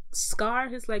king. Scar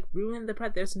has like ruined the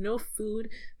part. There's no food,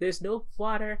 there's no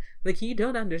water. Like, you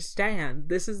don't understand.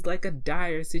 This is like a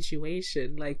dire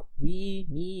situation. Like, we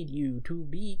need you to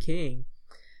be king.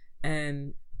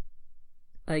 And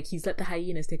like, he's let the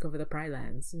hyenas take over the Pride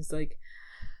Lands. It's like,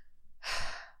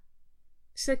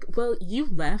 she's like, well, you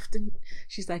left. And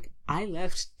she's like, I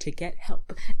left to get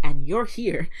help, and you're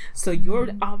here, so you're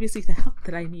obviously the help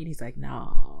that I need. He's like,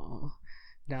 no,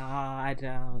 I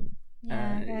don't.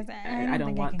 Yeah, guys, I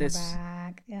don't want this.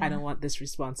 Yeah. I don't want this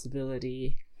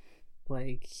responsibility.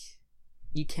 Like,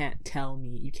 you can't tell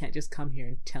me. You can't just come here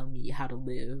and tell me how to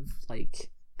live.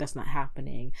 Like, that's not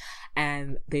happening.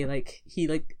 And he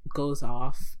goes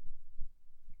off,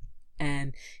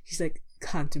 and he's like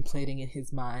contemplating in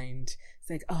his mind. It's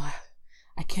like, oh,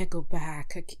 I can't go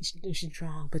back. She's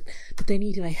wrong, but they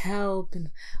need my help, and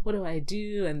what do I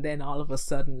do? And then all of a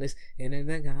sudden, this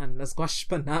squash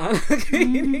banana.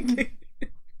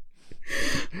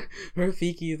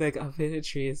 Rafiki is like up in a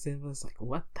tree, and Simba's like,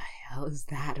 what the hell is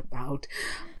that about?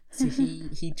 So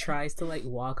he tries to like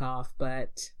walk off,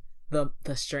 but the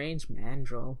strange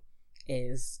mandrill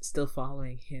is still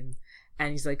following him.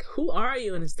 And he's like, who are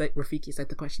you? And it's like, Rafiki's like,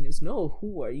 the question is, no,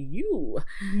 who are you?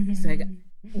 He's like,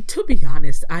 to be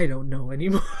honest, I don't know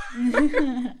anymore.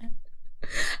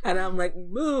 And I'm like,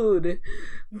 mood,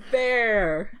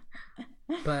 fair.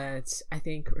 But I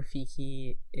think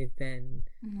Rafiki is then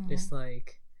just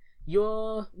like,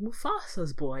 you're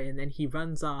Mufasa's boy. And then he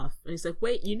runs off. And he's like,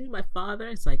 wait, you knew my father?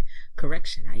 It's like,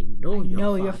 correction, I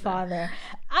know your father.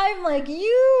 I'm like,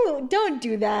 you don't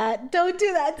do that. Don't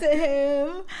do that to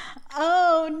him.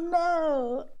 Oh,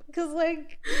 no. Because,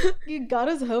 like, you got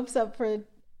his hopes up for,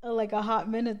 like, a hot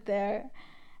minute there.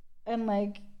 And,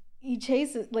 like,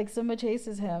 Simba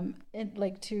chases him,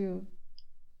 to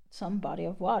some body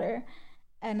of water.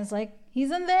 And it's like, he's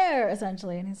in there,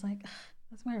 essentially. And he's like,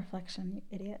 that's my reflection, you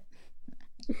idiot.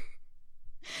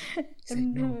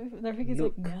 And Rafiki's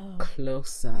like, no.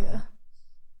 Closer.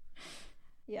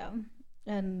 Yeah.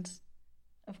 And,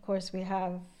 of course, we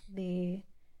have the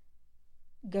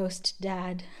ghost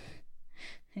dad.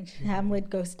 Hamlet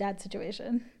ghost dad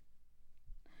situation.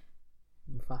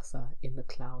 Mufasa in the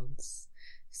clouds.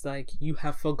 It's like, you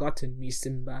have forgotten me,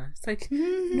 Simba. It's like,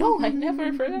 no, I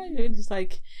never forgot you. He's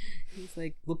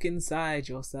like, look inside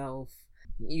yourself.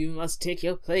 You must take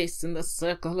your place in the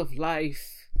circle of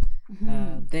life.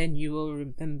 Then you will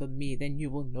remember me. Then you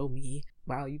will know me.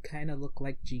 Wow, you kind of look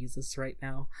like Jesus right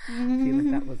now. I feel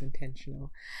like that was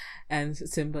intentional. And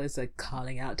Simba is like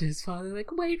calling out to his father,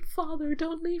 like, wait, father,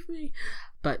 don't leave me.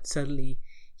 But suddenly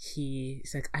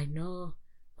he's like, I know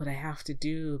what I have to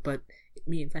do, but it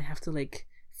means I have to like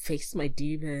face my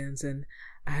demons, and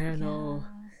I don't know,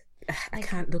 I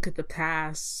can't look at the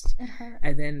past.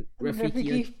 And then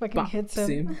Rafiki fucking hits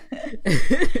him.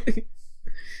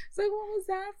 It's like, what was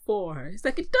that for? It's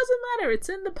like, it doesn't matter, it's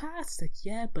in the past. It's like,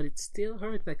 yeah, but it still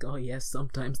hurts. Like, oh yes,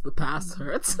 sometimes the past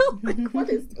hurts. Like, what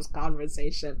is this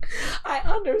conversation? I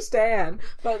understand,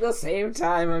 but at the same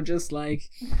time I'm just like,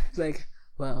 it's like,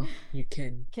 well, you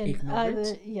can ignore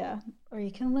it. Yeah, or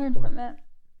you can learn from it.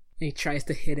 And he tries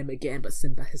to hit him again, but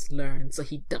Simba has learned, so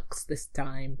he ducks this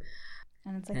time.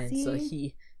 And it's like, and so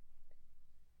he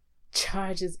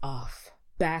charges off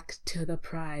back to the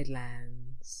Pride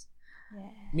Lands. Yeah.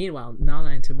 Meanwhile, Nala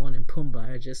and Timon and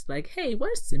Pumbaa are just like, hey,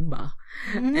 where's Simba?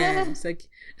 And it's like,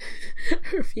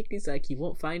 Rafiki's like, you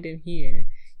won't find him here.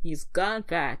 He's gone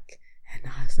back. And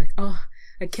Nala's like, oh,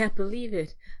 I can't believe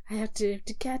it. I have to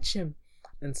catch him.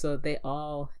 And so they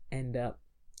all end up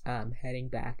heading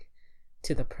back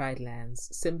to the Pride Lands.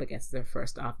 Simba gets there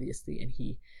first, obviously, and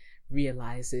he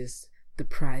realizes the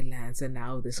Pride Lands are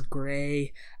now this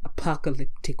gray,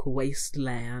 apocalyptic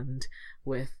wasteland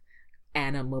with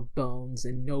animal bones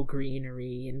and no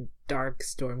greenery and dark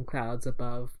storm clouds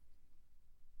above.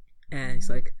 And he's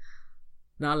like,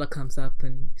 Nala comes up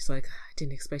and he's like, I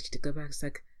didn't expect you to go back. It's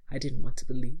like, I didn't want to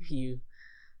believe you,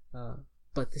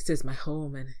 but this is my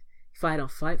home, and if I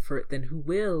don't fight for it, then who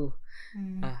will?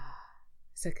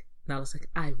 It's like, Nala's like,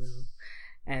 I will.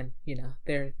 And, you know,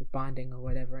 they're bonding or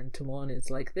whatever, and Timon is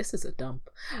like, this is a dump.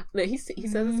 No, he says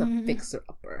it's a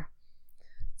fixer-upper.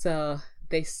 So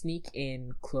they sneak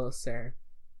in closer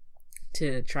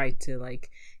to try to, like,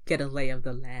 get a lay of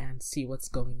the land, see what's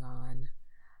going on.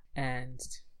 And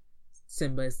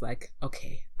Simba is like,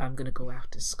 okay, I'm gonna go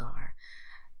after Scar.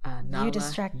 Nala, you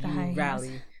distract the hyenas.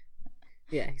 Rally.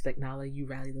 Yeah, he's like, Nala, you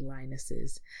rally the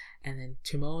lionesses. And then,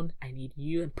 Timon, I need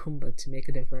you and Pumbaa to make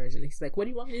a diversion. He's like, what do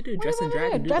you want me to do? Dress and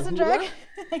drag? Dress and drag?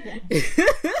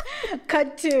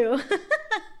 Cut 2.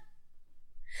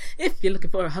 If you're looking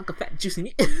for a hunk of fat, juicy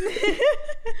meat.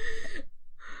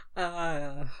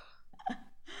 Oh,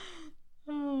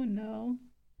 no.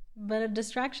 But a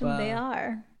distraction they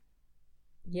are.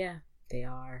 Yeah, they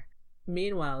are.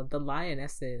 Meanwhile, the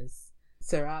lionesses...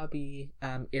 Sarabi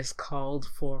is called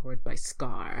forward by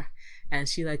Scar, and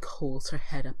she like holds her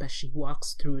head up as she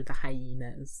walks through the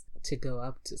hyenas to go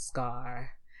up to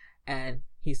Scar. And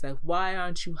he's like, why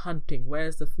aren't you hunting?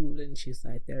 Where's the food? And she's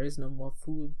like, there is no more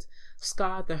food.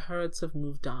 Scar, the herds have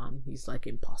moved on. He's like,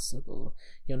 impossible.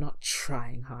 You're not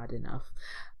trying hard enough.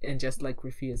 And just like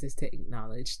refuses to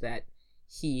acknowledge that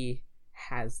he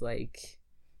has like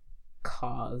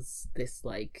cause this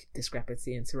like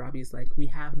discrepancy, and Sarabi's like, we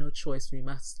have no choice, we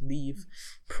must leave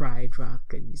Pride Rock.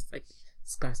 And he's like,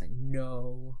 Scar's like,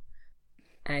 no.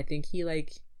 And I think he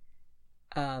like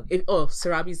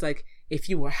Sarabi's like, if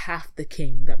you were half the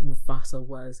king that Mufasa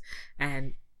was.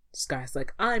 And Scar's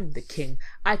like, I'm the king,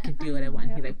 I can do what I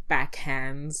want. He like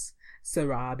backhands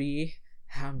Sarabi.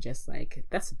 I'm just like,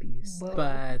 that's abuse. Whoa.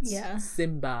 But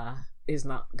Simba is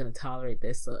not gonna tolerate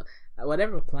this, so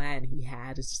whatever plan he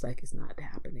had is just like, it's not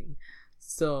happening.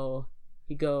 So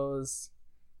he goes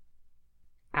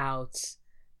out,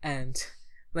 and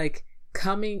like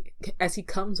as he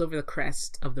comes over the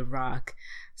crest of the rock,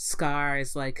 Scar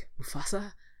is like,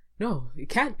 Mufasa, no, it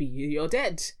can't be, you're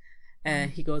dead.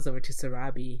 And he goes over to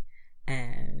Sarabi,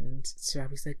 and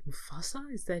Sarabi's like,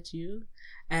 Mufasa, is that you?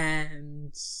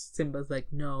 And Simba's like,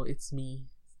 no, it's me.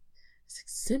 It's like,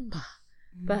 Simba,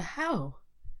 but how?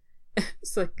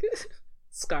 It's like,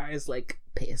 Scar is like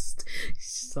pissed.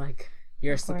 He's just like,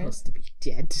 you're supposed to be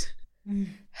dead.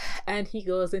 And he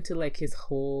goes into like his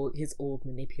old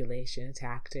manipulation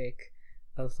tactic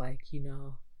of like,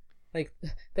 like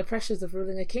the pressures of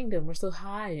ruling a kingdom were so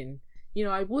high, and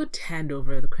I would hand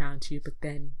over the crown to you, but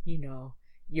then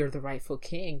you're the rightful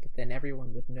king, but then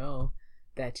everyone would know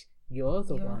that you're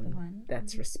the one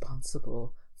that's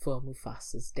responsible for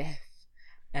Mufasa's death.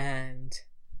 And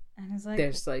it's like,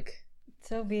 there's like,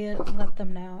 so be it, let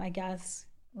them know, I guess.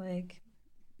 Like,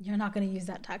 you're not going to use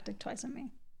that tactic twice on me.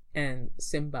 And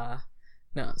Sarabi,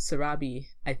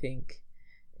 I think,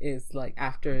 is like,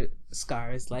 after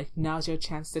Scar is like, now's your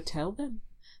chance to tell them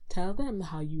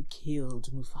how you killed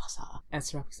Mufasa. And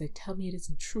Sarabi's like, tell me it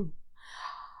isn't true.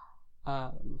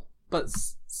 But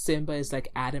Simba is like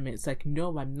adamant. It's like,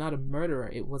 no, I'm not a murderer,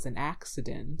 it was an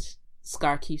accident.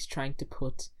 Scar keeps trying to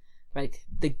put like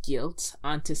the guilt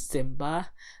onto Simba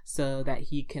so that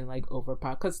he can like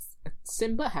overpower, because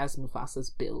Simba has Mufasa's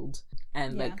build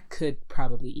and like could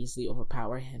probably easily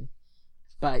overpower him,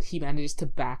 but he manages to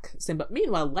back Simba.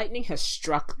 Meanwhile, lightning has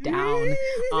struck down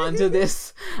onto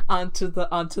the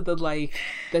like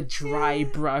the dry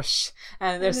brush,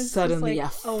 and there's suddenly like a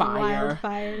fire.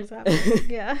 Wildfires happening.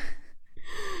 Yeah.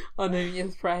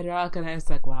 Underneath Pride Rock, and I was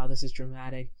like, wow, this is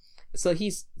dramatic. So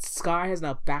Scar has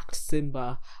now backed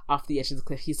Simba off the edge of the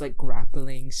cliff. He's like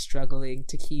grappling, struggling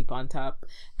to keep on top.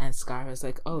 And Scar is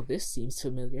like, oh, this seems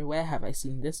familiar. Where have I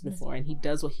seen this before? And he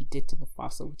does what he did to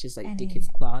Mufasa, which is like dig his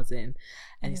claws in.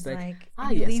 And he's like,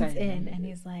 he leans in and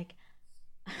he's like,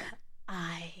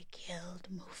 I killed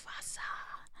Mufasa.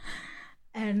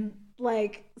 And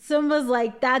like, Simba's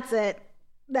like, that's it.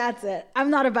 I'm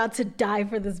not about to die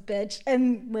for this bitch.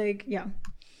 And like,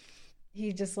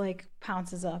 he just like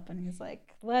pounces up and he's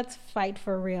like, let's fight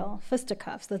for real.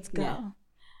 Fisticuffs, let's go. Yeah.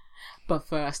 But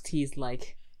first he's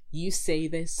like, you say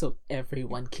this so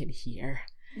everyone can hear.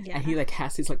 Yeah. And he like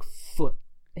has his like foot,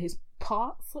 I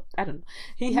don't know.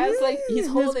 He has like, he's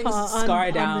holding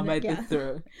Scar down by the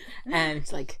throat. And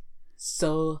it's like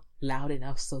so loud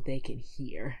enough so they can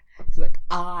hear. He's like,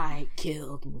 I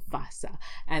killed Mufasa.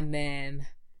 And then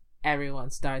everyone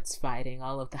starts fighting.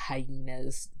 All of the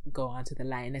hyenas go onto the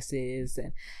lionesses,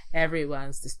 and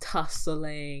everyone's just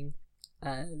tussling.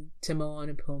 Timon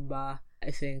and Pumbaa,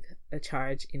 I think,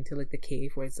 charge into like the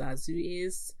cave where Zazu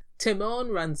is. Timon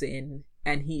runs in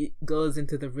and he goes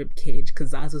into the rib cage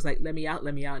because Zazu's like, let me out,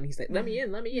 and he's like, let me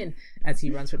in, as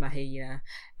he runs from a hyena.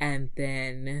 And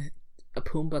then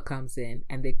Pumbaa comes in,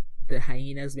 and the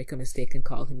hyenas make a mistake and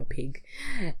call him a pig,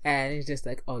 and it's just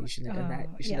like, oh, you shouldn't have done that.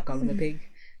 You shouldn't have called him a pig.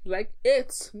 Like,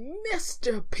 it's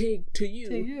Mr. Pig to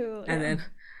you. And then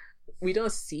we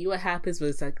don't see what happens, but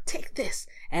it's like, take this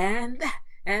and that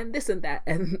and this and that,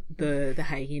 and the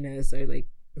hyenas are like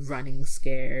running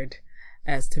scared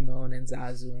as Timon and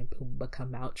Zazu and Pumbaa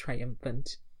come out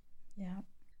triumphant. Yeah.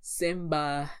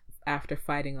 Simba, after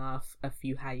fighting off a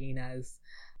few hyenas,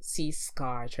 sees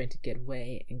Scar trying to get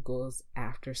away and goes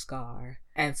after Scar.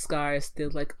 And Scar is still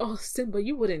like, oh, Simba,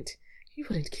 you wouldn't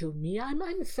kill me. I'm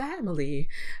family.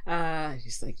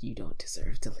 He's like, you don't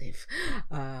deserve to live.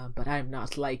 But I'm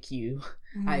not like you.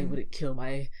 I wouldn't kill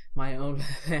my own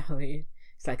family.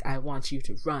 It's like, I want you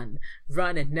to run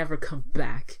and never come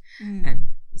back. And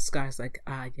Scar's like,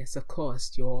 yes, of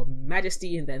course, your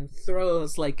majesty, and then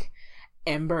throws like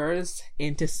embers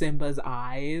into Simba's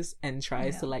eyes and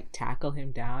tries to like tackle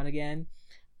him down again.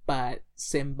 But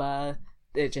Simba,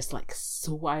 they're just like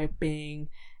swiping,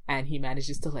 and he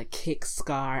manages to like kick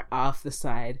Scar off the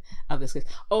side of this cliff.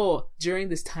 Oh, during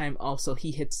this time also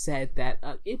he had said that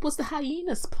it was the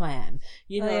hyenas' plan.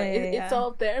 It's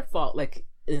all their fault, like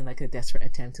in like a desperate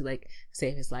attempt to like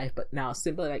save his life. But now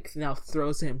Simba like now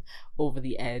throws him over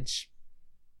the edge,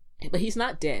 but he's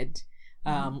not dead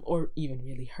or even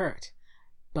really hurt.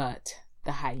 But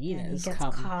the hyenas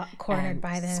come cornered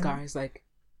by them. Scar's like,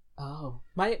 oh,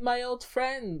 my old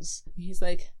friends. He's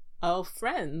like, oh,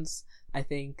 friends. I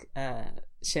think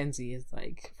Shenzi is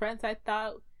like, friends, I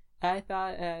thought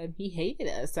he hated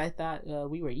us. I thought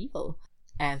we were evil.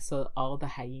 And so all the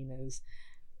hyenas,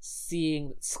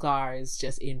 seeing Scar is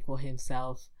just in for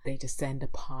himself, they descend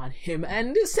upon him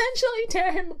and essentially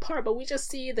tear him apart. But we just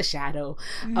see the shadow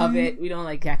of it. We don't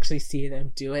like actually see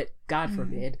them do it. God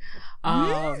forbid.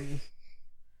 But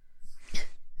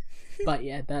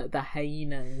yeah, the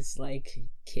hyenas like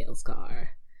kill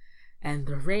Scar. And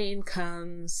the rain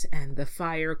comes and the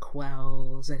fire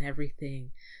quells and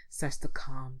everything starts to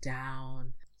calm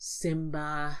down.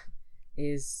 Simba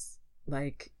is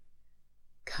like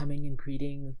coming and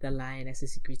greeting the lioness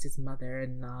as he greets his mother,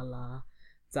 and Nala,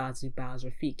 Zazu bows,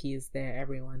 Rafiki is there,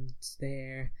 everyone's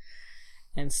there.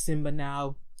 And Simba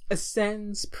now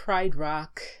ascends Pride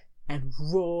Rock and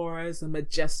roars a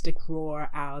majestic roar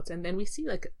out. And then we see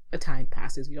like a time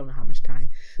passes, we don't know how much time,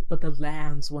 but the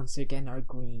lands once again are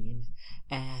green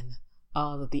and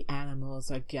all of the animals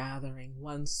are gathering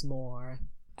once more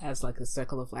as like the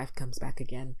circle of life comes back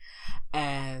again.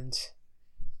 And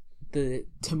the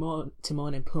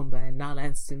Timon and Pumbaa and Nala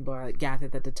and Simba are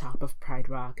gathered at the top of Pride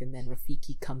Rock, and then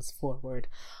Rafiki comes forward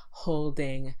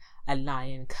holding a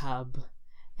lion cub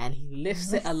and he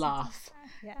lifts it aloft.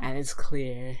 And it's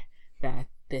clear that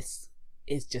this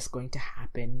is just going to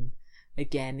happen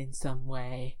again in some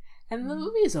way, and the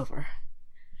movie is over.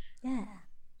 Yeah.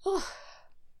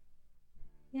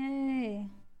 Yay.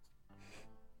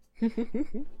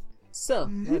 So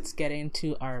let's get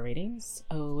into our ratings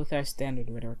with our standard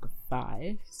rhetoric of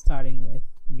 5, starting with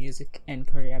music and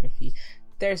choreography.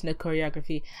 There's no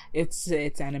choreography. It's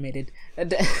animated.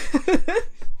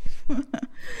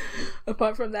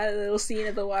 Apart from that little scene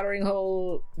at the watering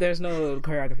hole, there's no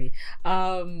choreography.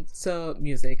 So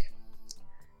music.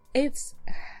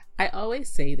 I always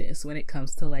say this when it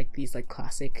comes to like these like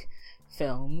classic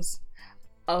films.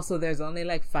 Also, there's only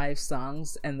like 5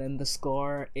 songs, and then the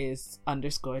score is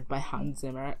underscored by Hans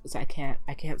Zimmer, so I can't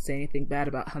say anything bad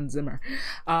about Hans Zimmer.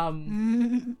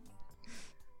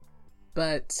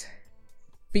 But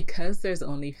because there's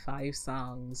only 5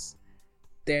 songs,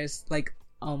 there's like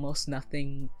almost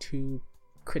nothing to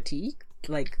critique.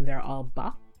 Like, they're all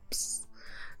bops.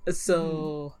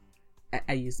 So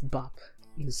I use bop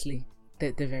loosely.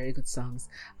 They're very good songs.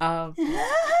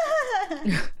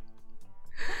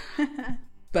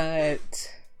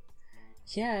 But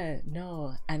yeah,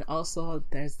 no. And also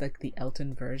there's like the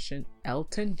Elton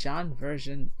John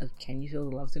version of Can You Feel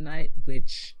the Love Tonight,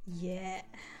 which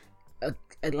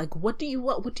like, what do you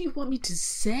want me to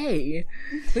say?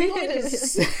 What do you want me to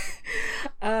say?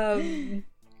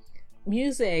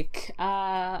 Music,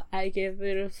 I give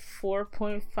it a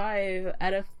 4.5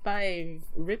 out of 5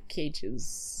 rib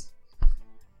cages.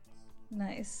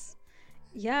 Nice.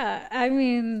 Yeah, I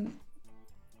mean,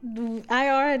 I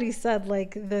already said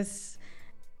like this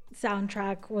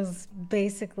soundtrack was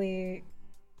basically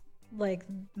like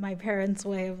my parents'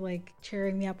 way of like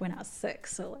cheering me up when I was sick.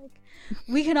 So like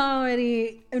we can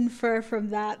already infer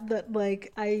from that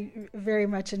like I very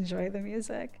much enjoy the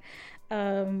music.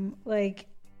 Like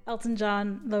Elton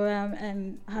John, Loam,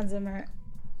 and Hans Zimmer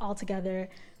all together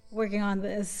working on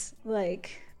this,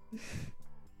 like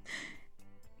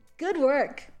good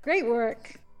work, great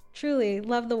work. Truly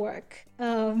love the work.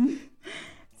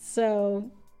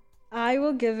 So I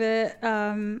will give it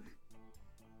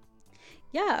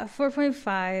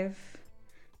 4.5.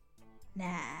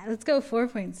 Nah, let's go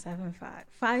 4.75.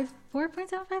 4.75, is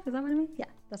that what I mean? Yeah,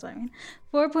 that's what I mean.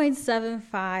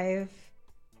 4.75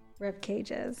 rib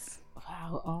cages.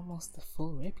 Wow, almost a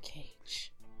full rib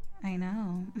cage. I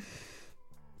know.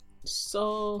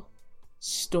 So,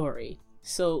 story.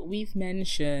 So we've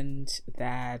mentioned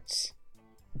that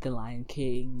The Lion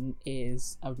King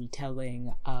is a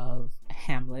retelling of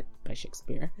Hamlet by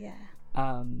Shakespeare. Yeah.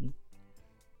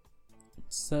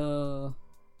 So,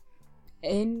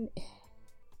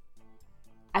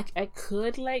 I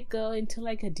could like go into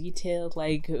like a detailed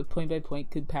like point by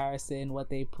point comparison what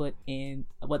they put in,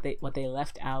 what they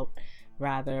left out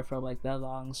rather from like the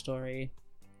long story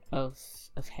of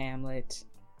Hamlet,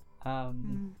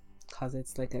 cause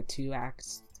it's like a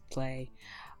 2-act play,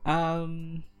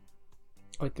 or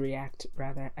 3-act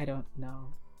rather. I don't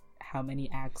know how many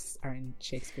acts are in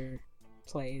Shakespeare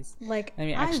plays. Like,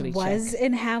 I was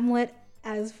in Hamlet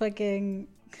as King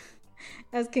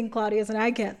Claudius, and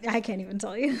I can't even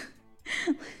tell you.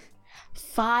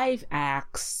 5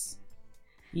 acts.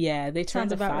 Yeah, they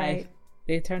turned They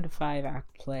turned a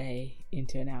 5-act play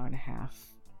into an 1.5-hour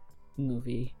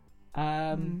movie.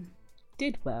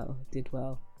 Did well.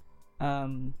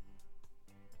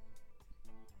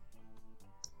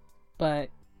 But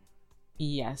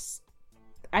yes,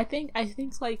 I think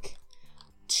like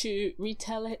to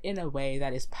retell it in a way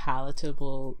that is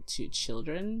palatable to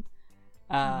children.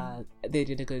 They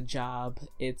did a good job.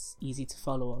 It's easy to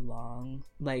follow along.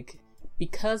 Like,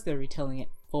 because they're retelling it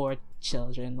for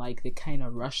children, like, they kind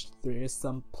of rushed through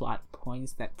some plot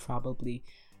points that probably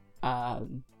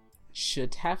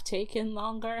should have taken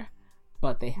longer,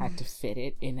 but they had to fit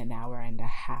it in an hour and a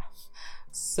half.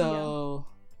 So,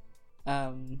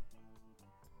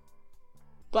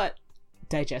 but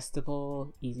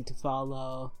digestible, easy to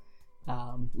follow.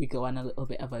 We go on a little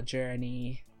bit of a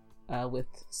journey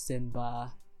with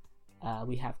Simba.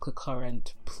 We have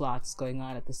concurrent plots going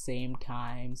on at the same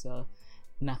time, so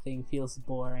nothing feels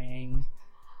boring.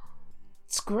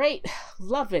 It's great.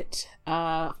 Love it.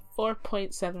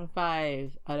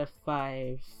 4.75 out of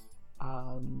 5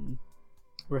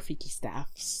 Rafiki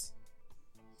staffs.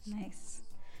 Nice.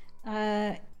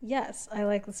 Yes, I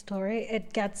like the story.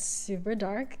 It gets super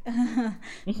dark.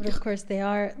 But of course they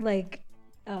are like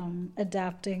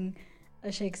adapting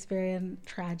a Shakespearean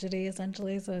tragedy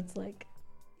essentially, so it's like,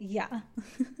 yeah.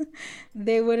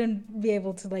 They wouldn't be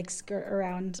able to like skirt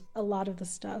around a lot of the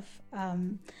stuff. I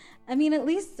mean, at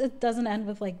least it doesn't end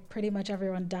with like pretty much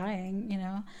everyone dying, you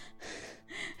know.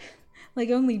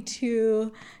 Like only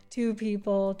two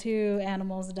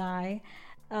animals die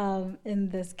in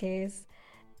this case.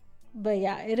 But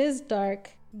yeah, it is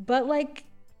dark, but like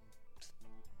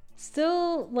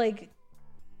still like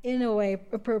in a way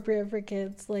appropriate for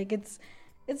kids. Like it's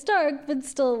dark but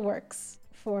still works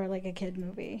for like a kid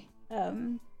movie.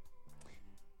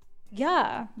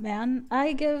 Yeah, man,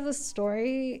 I give the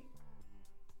story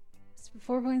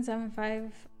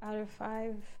 4.75 out of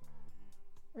 5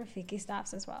 Rafiki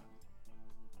staffs as well.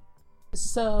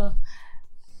 So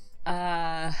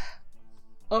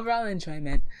overall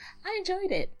enjoyment, I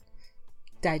enjoyed it.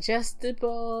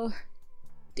 Digestible,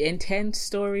 intense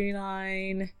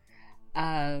storyline,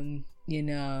 you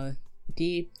know,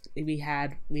 deep. We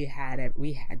had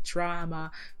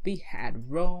drama, we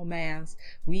had romance,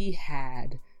 we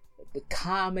had the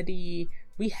comedy,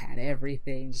 we had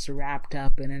everything just wrapped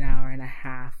up in an hour and a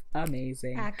half.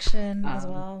 Amazing. Action as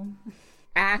well.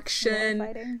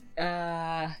 Action,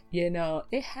 you know,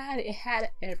 it had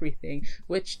everything,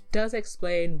 which does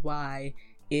explain why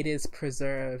it is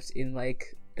preserved in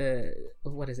like the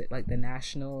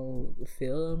National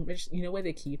Film, you know, where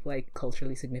they keep like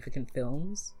culturally significant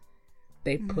films.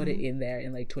 They put it in there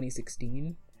in like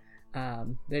 2016.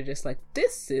 They're just like,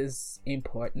 this is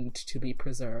important to be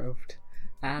preserved.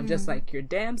 Just like your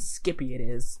damn Skippy it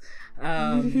is.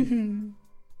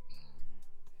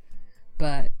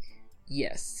 But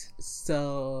yes,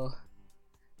 so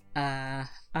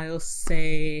I'll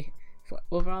say for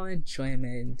overall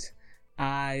enjoyment,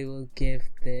 I will give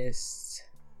this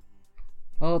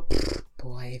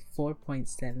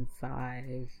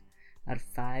 4.75 out of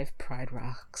 5 Pride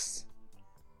Rocks.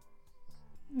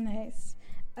 Nice.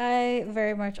 I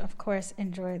very much, of course,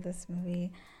 enjoyed this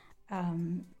movie,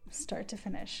 start to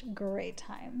finish. Great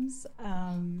times.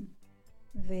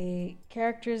 The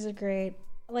characters are great.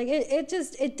 Like it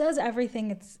does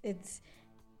everything it's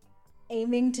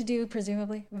aiming to do,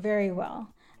 presumably, very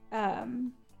well.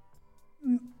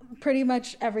 Pretty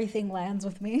much everything lands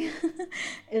with me.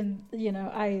 And you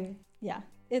know,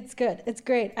 it's good. It's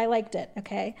great. I liked it.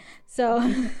 Okay, so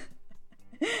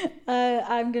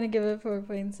I'm gonna give it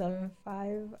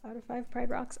 4.75 out of 5 Pride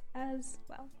Rocks as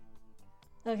well.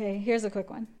 Okay, here's a quick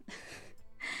one.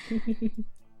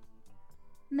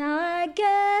 Now I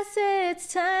guess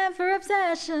it's time for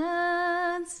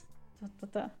obsessions.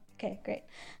 Okay, great.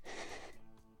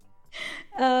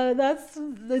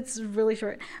 That's really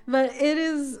short, but it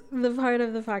is the part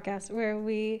of the podcast where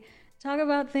we talk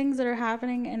about things that are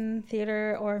happening in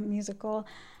theater or musical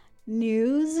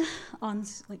news on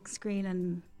like screen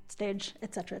and stage,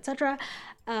 etc.,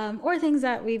 or things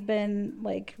that we've been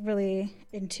like really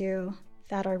into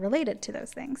that are related to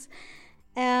those things.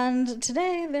 And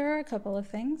today there are a couple of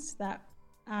things that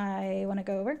I want to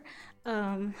go over.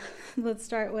 Let's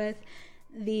start with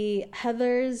the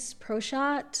Heathers Pro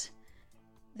Shot.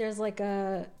 There's like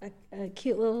a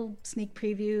cute little sneak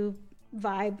preview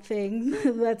vibe thing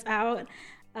that's out.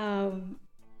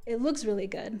 It looks really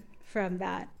good from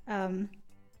that. And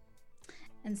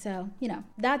so, you know,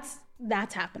 that's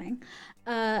happening.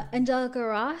 Angelica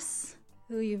Ross,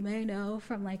 who you may know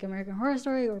from like American Horror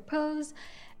Story or Pose,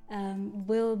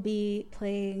 will be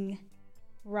playing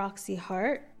Roxy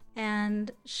Hart,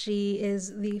 and she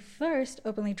is the first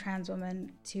openly trans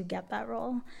woman to get that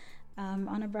role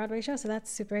on a Broadway show, so that's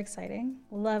super exciting.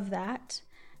 Love that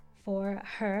for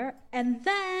her. And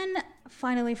then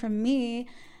finally from me,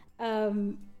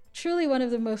 truly one of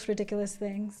the most ridiculous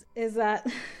things is that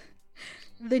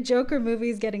the Joker movie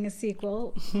is getting a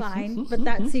sequel, fine, but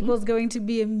that sequel is going to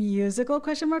be a musical,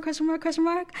 question mark, question mark, question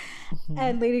mark.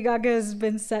 And Lady Gaga has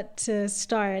been set to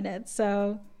star in it.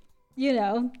 So, you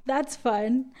know, that's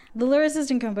fun. The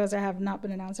lyricist and composer have not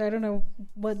been announced. So I don't know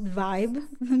what vibe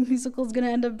the musical is going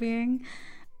to end up being.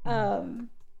 I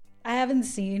haven't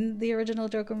seen the original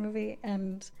Joker movie,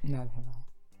 and neither have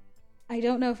I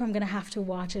don't know if I'm going to have to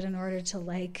watch it in order to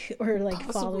like or like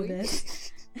Possibly. follow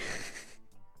this.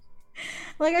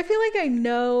 Like, I feel like I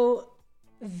know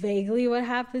vaguely what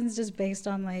happens just based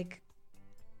on like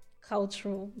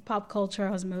pop culture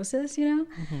osmosis, you know?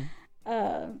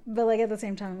 But like at the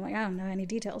same time, I'm like, I don't know any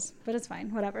details, but it's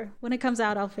fine, whatever. When it comes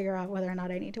out, I'll figure out whether or not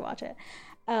I need to watch it.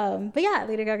 But yeah,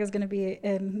 Lady Gaga is going to be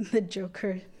in the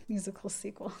Joker musical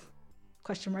sequel.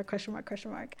 Question mark, question mark,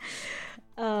 question mark.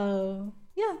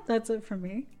 Yeah, that's it for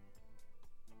me.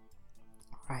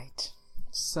 Right.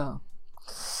 So,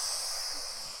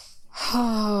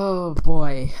 oh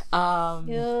boy.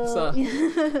 So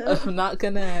I'm not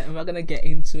gonna get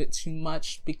into it too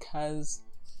much because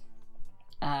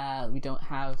we don't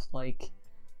have like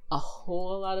a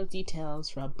whole lot of details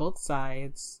from both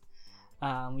sides.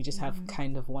 We just have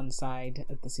kind of one side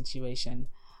of the situation.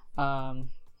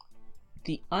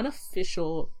 The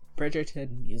unofficial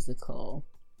Bridgerton musical,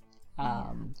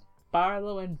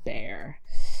 Barlow and Bear.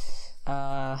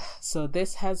 So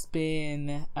this has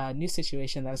been a new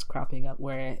situation that is cropping up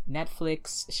where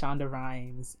Netflix, Shonda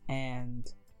Rhimes,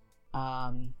 and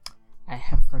I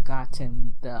have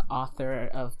forgotten the author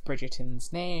of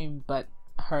Bridgerton's name, but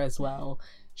her as well.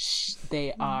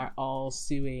 They are all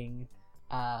suing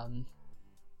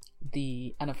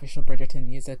the unofficial Bridgerton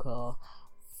musical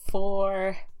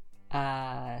for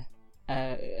a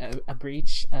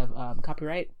breach of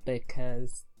copyright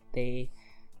because they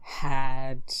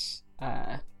had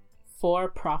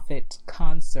for-profit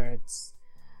concerts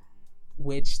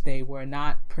which they were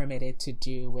not permitted to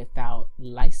do without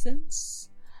license.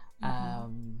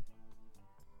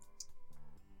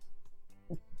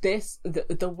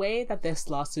 The way that this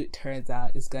lawsuit turns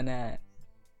out is gonna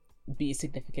be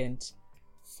significant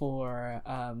for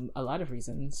a lot of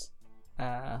reasons,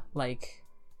 like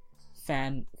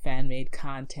fan-made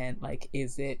content. Like,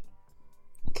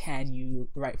 can you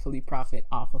rightfully profit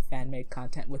off of fan-made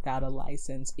content without a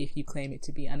license if you claim it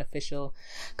to be unofficial?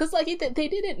 Because like they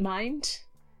didn't mind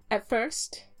at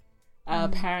first,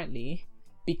 apparently,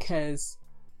 because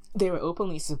they were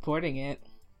openly supporting it,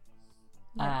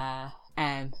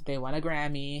 and they won a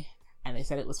Grammy, and they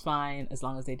said it was fine as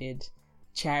long as they did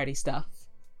charity stuff.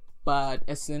 But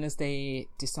as soon as they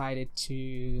decided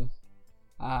to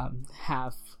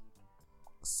have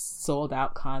sold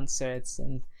out concerts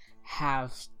and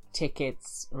have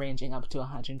tickets ranging up to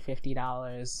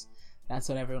 $150, that's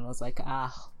when everyone was like,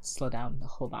 slow down,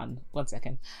 hold on one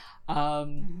second.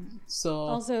 So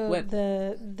also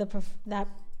that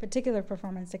particular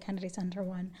performance, the Kennedy Center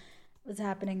one, was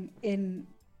happening in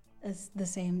the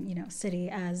same, you know, city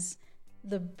as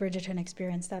the Bridgerton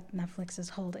experience that Netflix is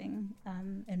holding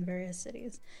in various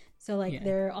cities. So like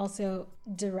they're also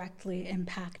directly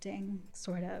impacting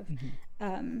sort of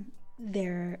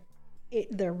their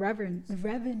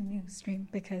revenue stream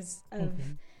because of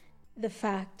the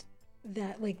fact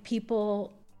that like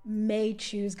people may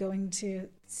choose going to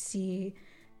see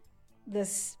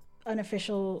this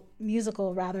unofficial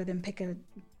musical rather than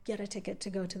get a ticket to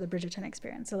go to the Bridgerton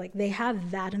experience. So like they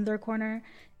have that in their corner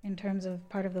in terms of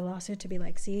part of the lawsuit to be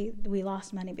like, see, we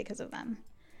lost money because of them.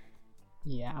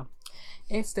 Yeah,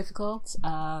 it's difficult.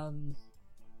 And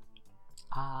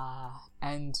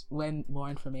when more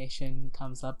information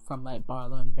comes up from like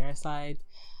Barlow and Bear side,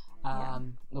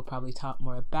 we'll probably talk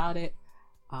more about it.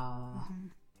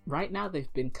 Right now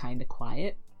they've been kind of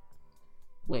quiet,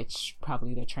 which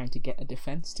probably they're trying to get a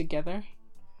defense together.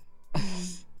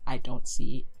 I don't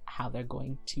see how they're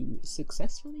going to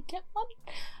successfully get one,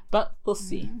 but we'll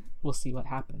see. We'll see what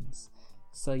happens.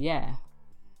 So yeah,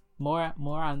 more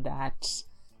on that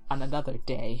on another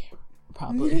day,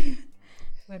 probably.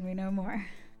 When we know more.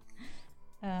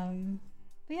 But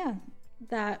yeah,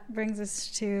 that brings us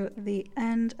to the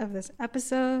end of this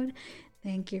episode.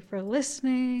 Thank you for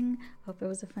listening. Hope it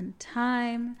was a fun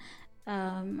time.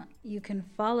 You can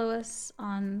follow us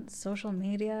on social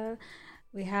media.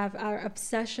 We have our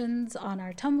obsessions on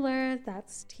our Tumblr.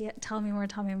 That's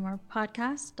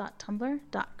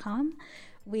tellmemorepodcast.tumblr.com.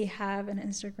 We have an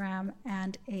Instagram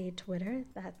and a Twitter.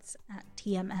 That's at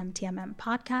TMM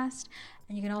Podcast.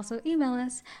 And you can also email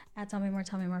us at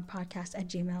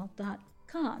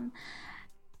tellmemorepodcast@gmail.com.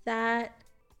 That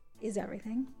is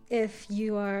everything. If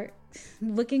you are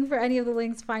looking for any of the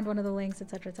links, find one of the links,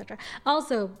 etc., etc.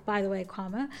 Also, by the way,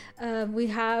 we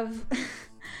have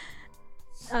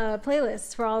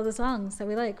playlists for all the songs that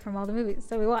we like from all the movies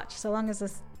that we watch, so long as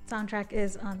the soundtrack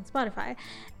is on Spotify.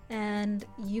 And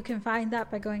you can find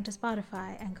that by going to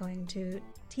Spotify and going to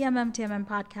TMM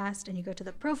podcast, and you go to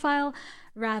the profile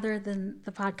rather than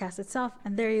the podcast itself,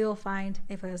 and there you'll find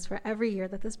a playlist for every year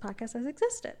that this podcast has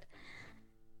existed.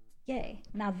 Yay.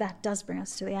 Now that does bring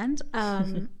us to the end.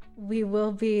 We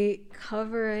will be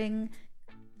covering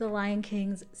The Lion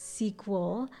King's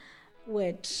sequel,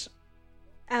 which,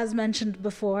 as mentioned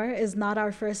before, is not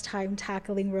our first time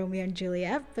tackling Romeo and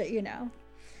Juliet, but you know,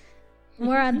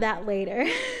 more on that later.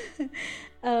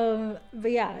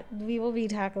 But yeah, we will be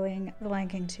tackling The Lion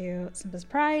King 2, Simba's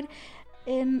Pride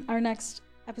in our next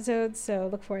episode, so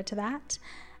look forward to that.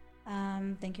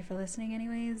 Thank you for listening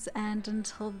anyways, and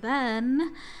until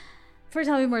then, for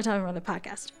Tell Me More the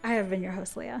podcast, I have been your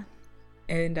host, Leah.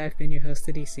 And I've been your host,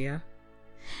 Adicia.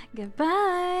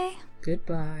 Goodbye.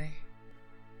 Goodbye.